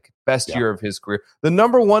year, like best year of his career. The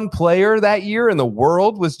number 1 player that year in the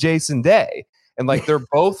world was Jason Day. And like, they're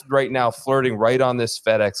both right now flirting right on this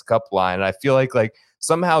FedEx Cup line. And I feel like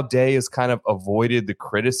somehow Day has kind of avoided the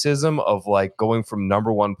criticism of like going from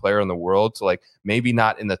number 1 player in the world to like maybe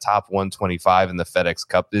not in the top 125 in the FedEx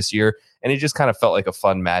Cup this year. And it just kind of felt like a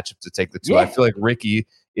fun matchup to take the two. I feel like Ricky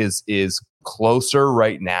is closer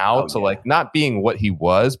right now to like not being what he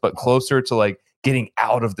was, but closer to like getting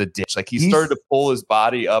out of the ditch. Like he's started to pull his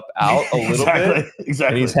body out a little bit. Exactly.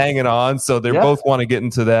 And he's hanging on. So they both want to get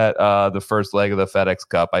into that the first leg of the FedEx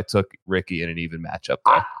Cup. I took Ricky in an even matchup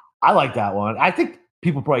there. I like that one. I think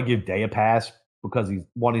people probably give Day a pass because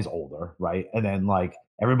he's older, right? And then like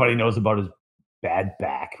everybody knows about his bad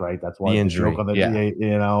back, right? That's why the injury,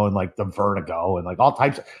 and like the vertigo and like all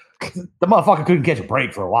types of the motherfucker couldn't catch a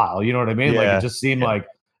break for a while. You know what I mean? Like it just seemed like,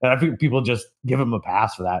 and I think people just give him a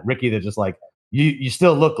pass for that. Ricky, they're just like, you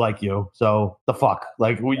still look like you, so the fuck,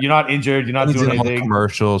 like you're not injured, you're not doing anything.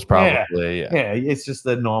 Commercials, probably, yeah. It's just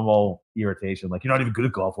the normal irritation. Like you're not even good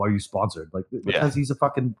at golf. Why are you sponsored? Like because he's a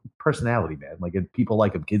fucking personality, man. Like and people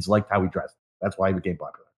like him. Kids liked how he dressed. That's why he became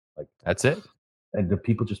popular. Like that's it. And the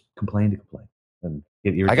people just complain and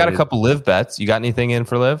get irritated. I got a couple live bets. You got anything in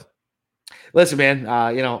for live? Listen, man,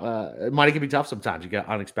 money can be tough sometimes. You got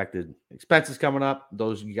unexpected expenses coming up.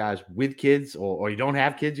 Those you guys with kids or you don't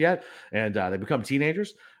have kids yet, and they become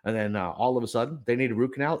teenagers, and then all of a sudden they need a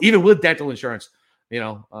root canal. Even with dental insurance,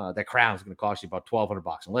 that crown is going to cost you about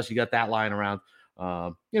 $1,200 unless you got that lying around.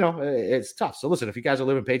 It's tough. So listen, if you guys are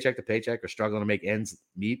living paycheck to paycheck or struggling to make ends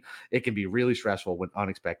meet, it can be really stressful when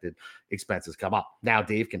unexpected expenses come up. Now,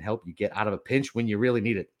 Dave can help you get out of a pinch when you really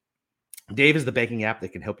need it. Dave is the banking app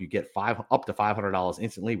that can help you get up to $500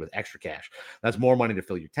 instantly with extra cash. That's more money to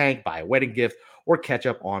fill your tank, buy a wedding gift, or catch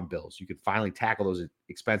up on bills. You can finally tackle those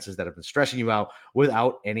expenses that have been stressing you out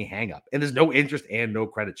without any hang up. And there's no interest and no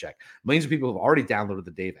credit check. Millions of people have already downloaded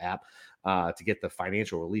the Dave app to get the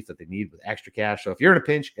financial relief that they need with extra cash. So if you're in a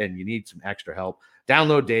pinch and you need some extra help,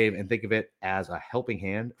 download Dave and think of it as a helping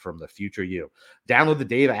hand from the future you. Download the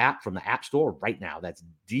Dave app from the App Store right now. That's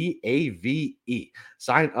DAVE.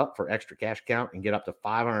 Sign up for extra cash account and get up to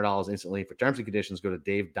 $500 instantly. For terms and conditions, go to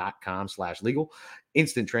dave.com/legal.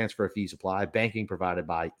 Instant transfer fees apply. Banking provided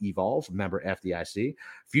by Evolve, member FDIC.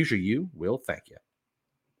 Future you will thank you.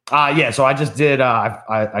 So I just did.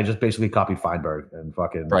 I just basically copied Feinberg and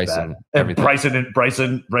fucking Bryson, and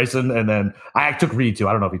Bryson, and then I took Reed too.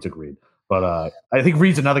 I don't know if he took Reed, but I think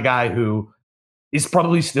Reed's another guy who is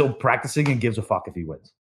probably still practicing and gives a fuck if he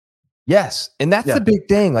wins. Yes, and that's the big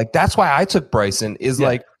thing. Like that's why I took Bryson.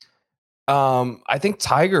 I think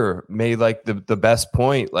Tiger made like the best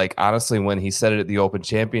point. Like honestly, when he said it at the Open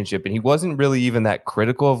Championship, and he wasn't really even that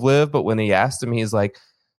critical of Liv, but when he asked him, he's like,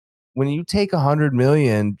 when you take $100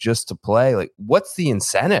 million just to play, like what's the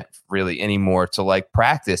incentive really anymore to like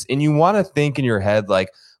practice? And you want to think in your head, like,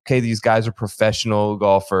 okay, these guys are professional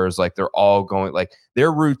golfers. Like they're all going, like their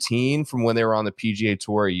routine from when they were on the PGA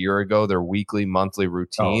Tour a year ago, their weekly, monthly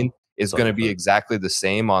routine is going to be exactly the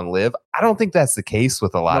same on Liv. I don't think that's the case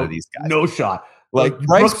with a lot of these guys. No shot. Like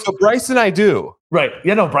Bryson, I do. Right.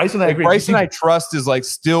 Yeah, no, Bryson, I agree. Bryson, I trust is like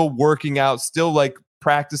still working out, still like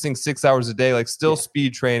practicing 6 hours a day, like still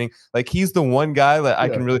speed training. Like he's the one guy that I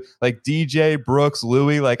can really like. DJ, Brooks,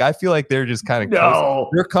 Louis, like I feel like they're just kind of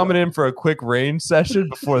they're coming in for a quick range session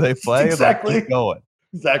before they play. Exactly. And, like, keep going.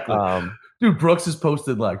 Exactly. Dude, Brooks has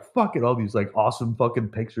posted like fucking all these like awesome fucking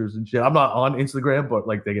pictures and shit. I'm not on Instagram, but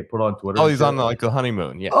like they get put on Twitter. Oh, he's on like the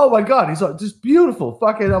honeymoon. Yeah. Oh my God, he's just beautiful.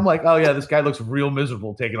 Fucking, I'm like, oh yeah, this guy looks real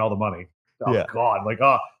miserable taking all the monty. Oh God, like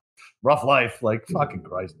rough life. Like fucking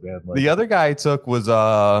Christ, man. Like, the other guy I took was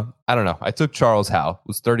I don't know. I took Charles Howe. It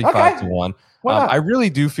was 35-1. I really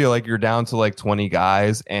do feel like you're down to like 20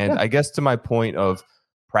 guys, and I guess to my point of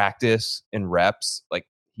practice and reps, like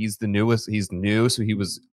he's the newest. He's new, so he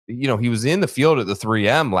was in the field at the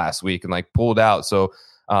 3M last week and like pulled out. So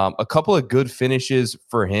a couple of good finishes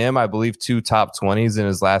for him. I believe 2 top 20s in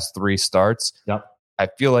his last 3 starts. Yep. I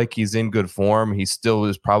feel like he's in good form. He still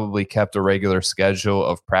has probably kept a regular schedule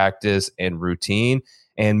of practice and routine.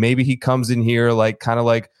 And maybe he comes in here like kind of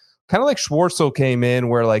like Schwartzel came in,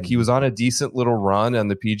 where like he was on a decent little run on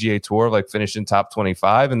the PGA Tour, like finishing top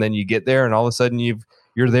 25, and then you get there and all of a sudden you've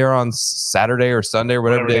you're there on Saturday or Sunday or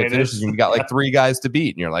whatever day it finishes, is. and you got like 3 guys to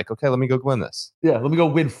beat, and you're like, okay, let me go win this. Yeah, let me go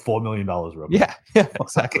win $4 million. Real quick. Yeah,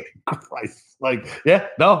 exactly. Christ. Like, yeah,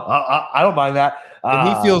 no, I don't mind that. And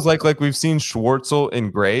he feels like we've seen Schwartzel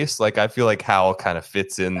and Grace. Like, I feel like Howell kind of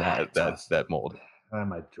fits in that mold. I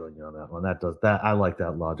might join you on that one. That does that. I like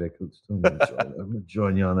that logic. I'm gonna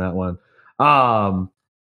join you on that one.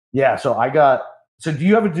 Yeah. So do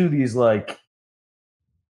you ever do these like?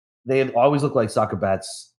 They always look like sucker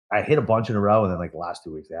bets. I hit a bunch in a row, and then like the last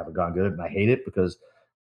 2 weeks they haven't gone good, and I hate it because.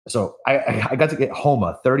 So I got to get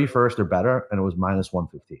Homa 31st or better, and it was minus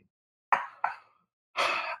 115,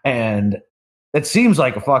 and it seems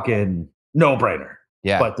like a fucking no brainer.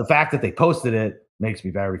 Yeah. But the fact that they posted it makes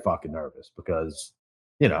me very fucking nervous because,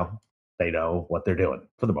 they know what they're doing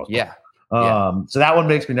for the most part. Yeah. So that one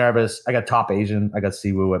makes me nervous. I got Top Asian. I got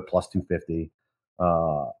Siwoo at plus 250.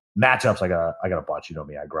 Matchups, I got a bunch. You know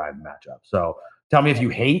me, I grind matchups. So tell me if you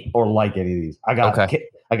hate or like any of these. I got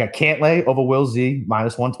Cantlay over Will Z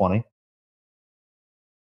minus 120.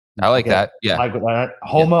 I like that. Yeah. I like that.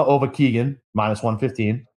 Homa over Keegan minus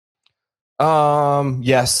 115.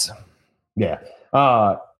 Yes. Yeah.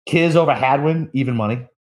 Kiz over Hadwin, even money.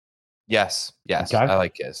 Yes. Okay. I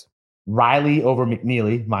like Kiz. Riley over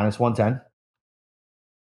McNeely, minus 110.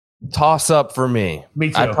 Toss up for me. Me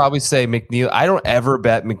too. I'd probably say McNeely. I don't ever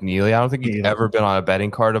bet McNeely. I don't think he's ever been on a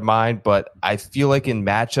betting card of mine, but I feel like in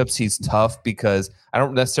matchups he's tough because I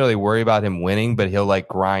don't necessarily worry about him winning, but he'll like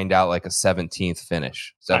grind out like a 17th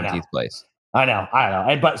finish, 17th place. I know.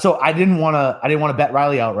 But so I didn't want to bet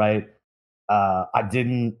Riley outright.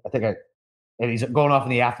 And he's going off in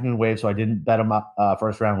the afternoon wave, so I didn't bet him up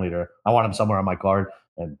first round leader. I want him somewhere on my card,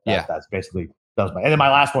 and that's basically does my. And then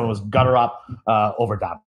my last one was Gutter Up over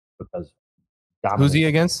Diamond because Diamond. Who's he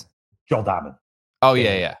against? Joel Diamond. Oh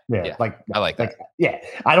yeah. Like I like that. Yeah,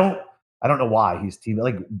 I don't know why he's team.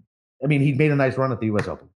 Like, I mean, he made a nice run at the U.S.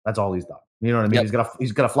 Open. That's all he's done. You know what I mean? Yep.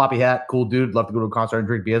 He's got a floppy hat. Cool dude. Love to go to a concert and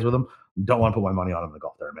drink beers with him. Don't want to put my money on him in the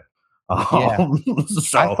golf tournament.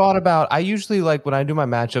 So I thought about. I usually like when I do my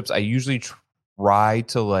matchups. I usually try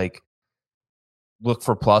to like look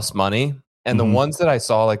for plus money, and the ones that I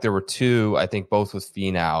saw, like there were 2, I think both with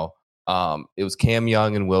Finau. It was Cam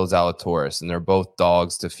Young and Will Zalatoris, and they're both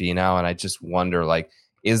dogs to Finau, and I just wonder, like,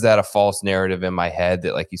 is that a false narrative in my head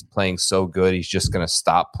that like he's playing so good he's just going to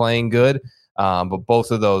stop playing good? But both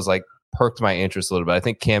of those like perked my interest a little bit. I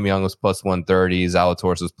think Cam Young was plus 130,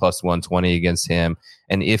 Zalatoris was plus 120 against him,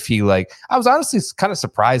 and if he I was honestly kind of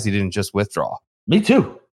surprised he didn't just withdraw. Me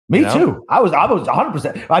too. Me too. I was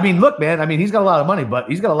 100%. I mean, look, man. I mean, he's got a lot of money, but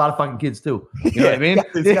he's got a lot of fucking kids too. You know what I mean?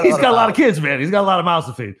 He's got a lot of kids, man. He's got a lot of mouths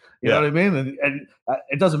to feed. You know what I mean? And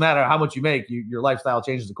it doesn't matter how much you make. Your lifestyle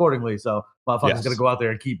changes accordingly. So, motherfucker's going to go out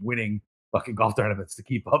there and keep winning fucking golf tournaments to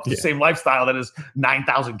keep up the same lifestyle that his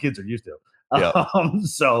 9,000 kids are used to.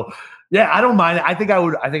 So, yeah, I don't mind it. I think I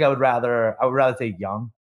would rather take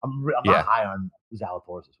Young. I'm not high on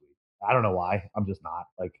Zalatoris this week. I don't know why. I'm just not.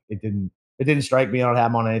 Like, it didn't strike me. I don't have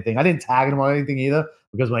him on anything. I didn't tag him on anything either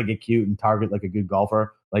because when I get cute and target like a good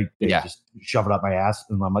golfer, like they just shove it up my ass,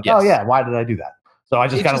 and I'm like, oh yeah, why did I do that? So I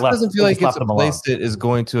just kind of left. It doesn't feel like it's a place that is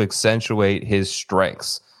going to accentuate his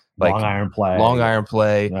strengths, like long iron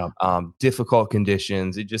play, difficult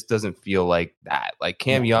conditions. It just doesn't feel like that. Like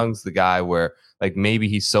Cam Young's the guy where like maybe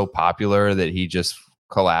he's so popular that he just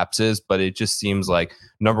collapses, but it just seems like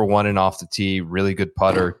number one and off the tee, really good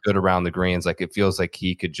putter, good around the greens. Like it feels like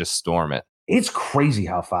he could just storm it. It's crazy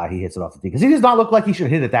how far he hits it off the tee because he does not look like he should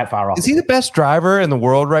hit it that far off. Is he the best driver in the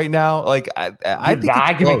world right now? Like I think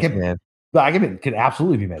the argument could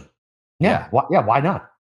absolutely be made. Yeah. Why not?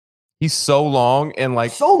 He's so long and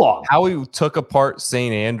like so long. How he took apart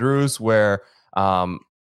St. Andrews where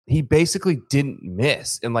he basically didn't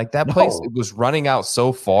miss. And like that place, it was running out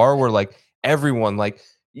so far where like everyone, like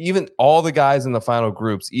even all the guys in the final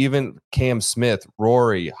groups, even Cam Smith,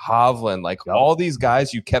 Rory, Hovland, like all these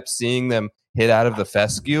guys, you kept seeing them hit out of the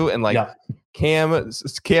fescue. And like Cam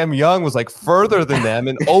Young was like further than them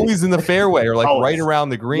and always in the fairway or like right around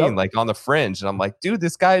the green, like on the fringe. And I'm like, dude,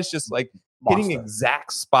 this guy is just like hitting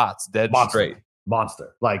exact spots dead straight.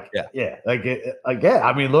 Monster. Like,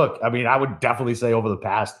 I mean, look, I mean, I would definitely say over the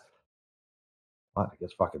past, I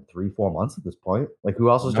guess fucking 3-4 months at this point. Like, who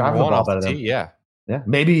else is driving the ball better than him? Yeah.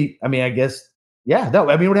 Maybe. I mean, I guess. Yeah. No.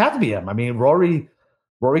 I mean, it would have to be him. I mean, Rory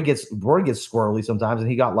gets squirrely sometimes, and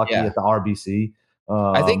he got lucky at the RBC.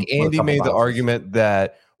 I think Andy made the argument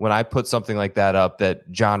that when I put something like that up,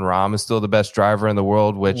 that John Rahm is still the best driver in the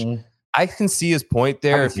world, which I can see his point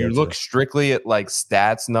there. If you look strictly at like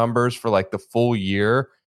stats numbers for like the full year,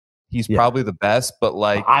 he's probably the best. But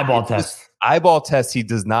like eyeball test. eyeball test he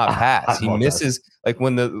does not pass. He Eyeball misses like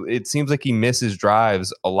it seems like he misses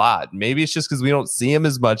drives a lot. Maybe it's just because we don't see him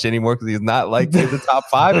as much anymore because he's not like in the top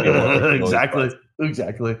 5 anymore.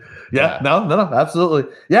 Exactly. Yeah. No,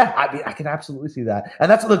 absolutely. Yeah, I mean, I can absolutely see that.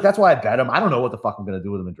 And that's why I bet him. I don't know what the fuck I'm gonna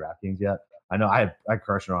do with him in DraftKings yet. I know I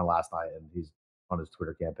Kirshner on last night, and he's on his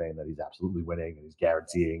Twitter campaign that he's absolutely winning and he's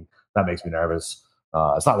guaranteeing. That makes me nervous.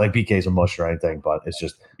 It's not like BK's a mush or anything, but it's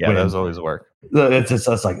just those always work. It's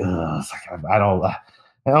like I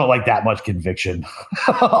don't like that much conviction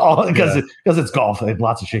because it's golf and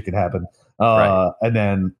lots of shit can happen. Right. And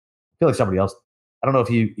then I feel like somebody else. I don't know if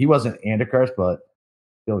he wasn't Andekirch, but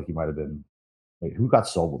I feel like he might have been. Wait, who got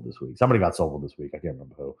Sobel this week? Somebody got Sobel this week. I can't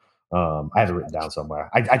remember who. I have it written down somewhere.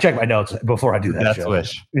 I check my notes before I do that. That's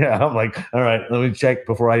wish. Yeah, I'm like, all right, let me check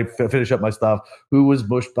before I finish up my stuff. Who was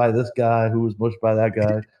mushed by this guy? Who was mushed by that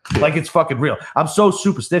guy? Like it's fucking real. I'm so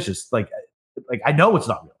superstitious. Like I know it's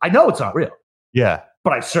not real. I know it's not real. Yeah,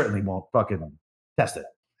 but I certainly won't fucking test it.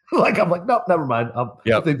 Like I'm like, nope, never mind.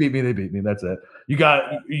 If they beat me, they beat me. That's it. You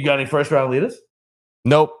got any first round leaders?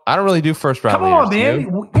 Nope, I don't really do first round. Come on,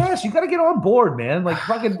 man. Yes, you got to get on board, man. Like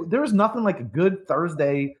fucking, there is nothing like a good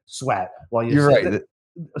Thursday sweat while you're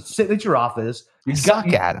sitting at your office. You suck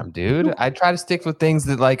at them, dude. I try to stick with things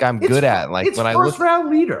that like I'm good at. Like it's when first round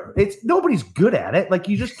leader. It's nobody's good at it. Like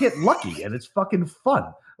you just get lucky, and it's fucking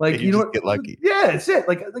fun. Like you know, get lucky. Yeah, it's it.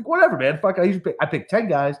 Like whatever, man. Fuck. I pick 10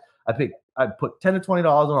 guys. I put $10 to $20 on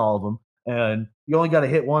all of them. And you only got to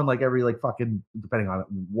hit one like every like fucking depending on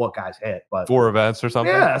what guys hit, but 4 events or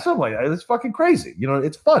something. Yeah, something like that. It's fucking crazy. You know,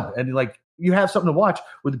 it's fun, and like you have something to watch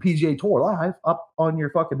with the PGA Tour live up on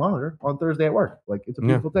your fucking monitor on Thursday at work. Like it's a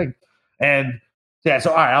beautiful thing. And yeah,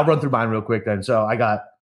 so all right, I'll run through mine real quick then. So I got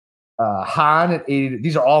Han at 80.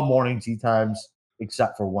 These are all morning tee times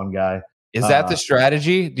except for one guy. Is that the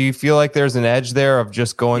strategy? Do you feel like there's an edge there of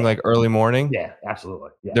just going like early morning? Yeah,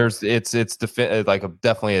 absolutely. Yeah. It's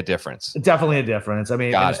definitely a difference. Definitely a difference. I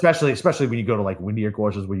mean, especially when you go to like windier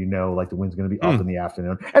courses where you know like the wind's going to be up in the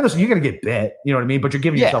afternoon. And listen, you're going to get bit. You know what I mean? But you're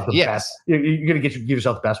giving yourself the best. You're going to give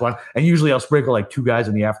yourself the best one. And usually I'll sprinkle like 2 guys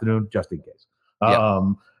in the afternoon just in case.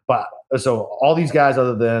 But so all these guys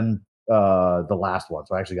other than the last one.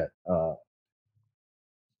 So I actually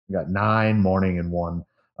got 9 morning and 1.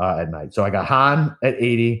 At night. So I got Han at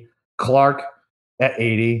 80, Clark at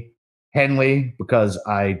 80, Henley, because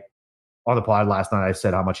on the pod last night I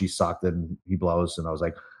said how much he sucked and he blows, and I was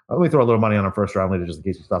like, let me throw a little money on him first round later just in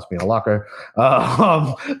case he stops being a locker.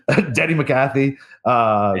 Denny McCarthy,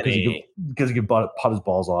 because he can putt his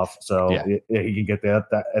balls off, so he can get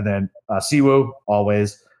that. And then Siwoo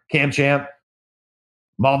always, Cam Champ,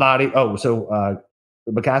 Malnati. Oh, so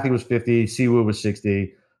McCarthy was 50, Siwoo was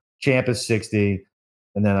 60, Champ is 60.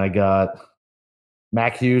 And then I got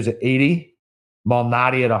Mac Hughes at 80,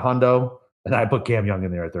 Malnati at 100, and I put Cam Young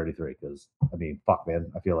in there at 33 because, I mean, fuck,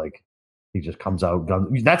 man. I feel like he just comes out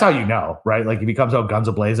guns. That's how you know, right? Like if he comes out guns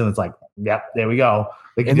a-blazing, it's like, yep, there we go.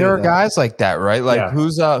 And there are guys like that, right? Like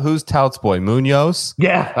who's Touts boy? Munoz?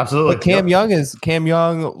 Yeah, absolutely. But Cam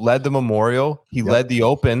Young led the Memorial. He led the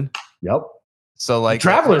Open. Yep. So like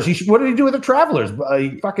Travelers, what did he do with the Travelers?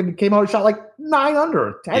 He fucking came out and shot like 9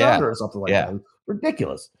 under, 10 under or something like that.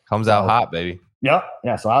 Ridiculous. Comes out hot, baby. Yeah.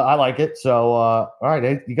 So I like it. So all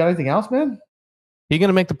right, you got anything else, man? He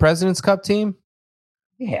gonna make the President's Cup team?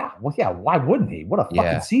 Yeah. Well, yeah. Why wouldn't he? What a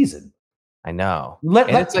fucking season. I know.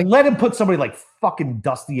 Let him put somebody like fucking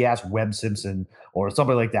dusty ass Webb Simpson or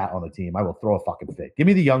somebody like that on the team. I will throw a fucking fit. Give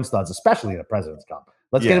me the young studs, especially in the President's Cup.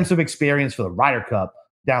 Let's get him some experience for the Ryder Cup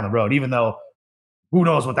down the road, even though who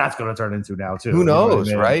knows what that's going to turn into now too. Who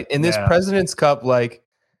knows, right? In this President's Cup, like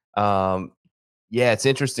it's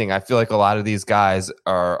interesting. I feel like a lot of these guys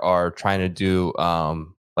are trying to do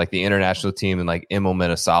like the international team and like Immelman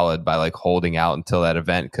a solid by like holding out until that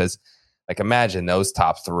event, because like imagine those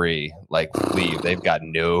top 3 like leave. They've got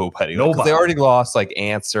nobody. They already lost like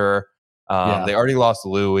Answer. They already lost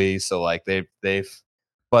Louis. So like they've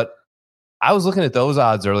but I was looking at those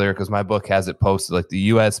odds earlier because my book has it posted. Like the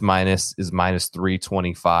US minus is minus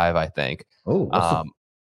 325, I think. Oh,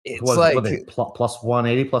 it's like plus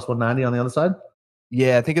 180, plus 190 on the other side.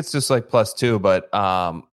 Yeah, I think it's just like +2, but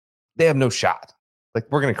they have no shot. Like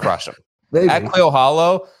we're gonna crush them at Quail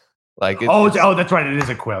Hollow. Like that's right. It is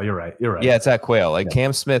a Quail. You're right. Yeah, it's at Quail. Like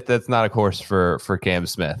Cam Smith, that's not a course for Cam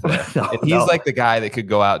Smith. He's like the guy that could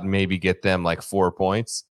go out and maybe get them like 4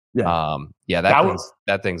 points. Yeah.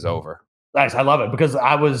 That thing's over. Nice. I love it because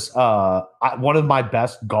I was one of my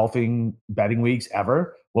best golfing betting weeks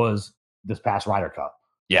ever was this past Ryder Cup.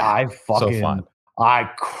 Yeah, so fun. I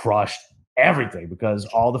crushed everything because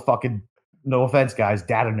all the fucking, no offense, guys,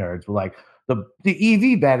 data nerds were like,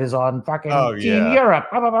 the EV bet is on fucking Team yeah. Europe.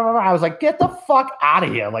 Blah, blah, blah, blah, blah. I was like, get the fuck out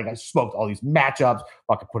of here. Like I smoked all these matchups,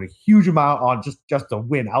 fucking put a huge amount on just to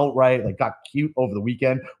win outright. Like got cute over the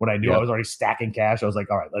weekend when I knew I was already stacking cash. I was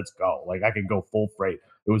like, all right, let's go. Like I can go full freight.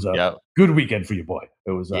 It was a good weekend for you, boy.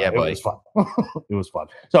 It was it was fun. It was fun.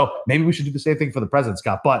 So maybe we should do the same thing for the president,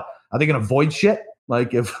 Scott. But are they going to avoid shit?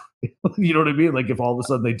 Like if you know what I mean? Like if all of a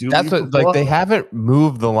sudden they do, that's what like they haven't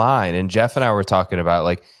moved the line. And Jeff and I were talking about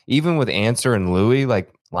like even with Answer and Louis,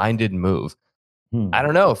 like line didn't move. I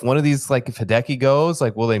don't know if one of these like if Hideki goes,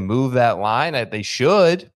 like will they move that line? They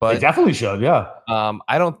should, but they definitely should. Yeah.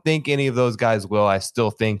 I don't think any of those guys will. I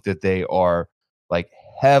still think that they are like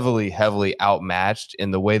heavily outmatched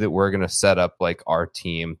in the way that we're going to set up like our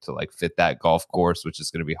team to like fit that golf course, which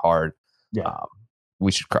is going to be hard. Yeah.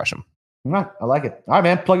 We should crush them. All right, I like it. All right,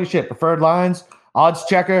 man. Plug your shit. Preferred lines, odds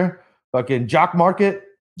checker, fucking jock market.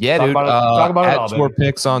 Yeah, talk dude. Talk about it all, Tour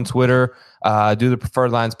Picks on Twitter. Do the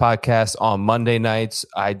Preferred Lines podcast on Monday nights.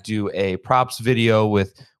 I do a props video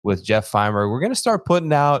with Jeff Feimer. We're gonna start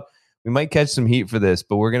putting out. We might catch some heat for this,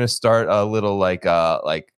 but we're gonna start a little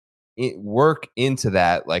work into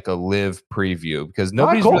that like a live preview because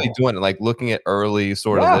nobody's really doing it. Like looking at early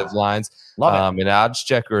sort of live lines. Love it. And Odds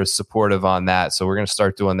Checker is supportive on that, so we're gonna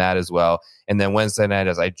start doing that as well. And then Wednesday night,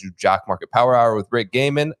 as I do Jock Market Power Hour with Rick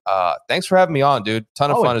Gaiman. Thanks for having me on, dude. Ton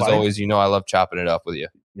of fun as always. You know I love chopping it up with you.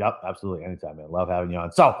 Yep, absolutely. Anytime, man. Love having you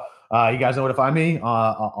on. So you guys know where to find me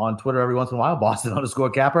on Twitter every once in a while,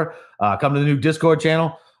 Boston_Capper. Come to the new Discord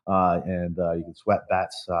channel, and you can sweat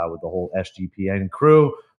bats with the whole SGPN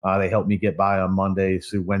crew. They help me get by on Mondays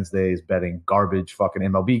through Wednesdays betting garbage fucking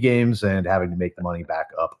MLB games and having to make the money back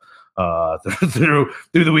up through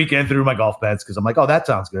the weekend through my golf bets because I'm like, oh, that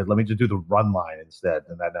sounds good. Let me just do the run line instead,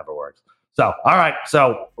 and that never works. So, all right.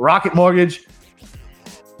 So, Rocket Mortgage,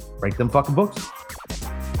 break them fucking books.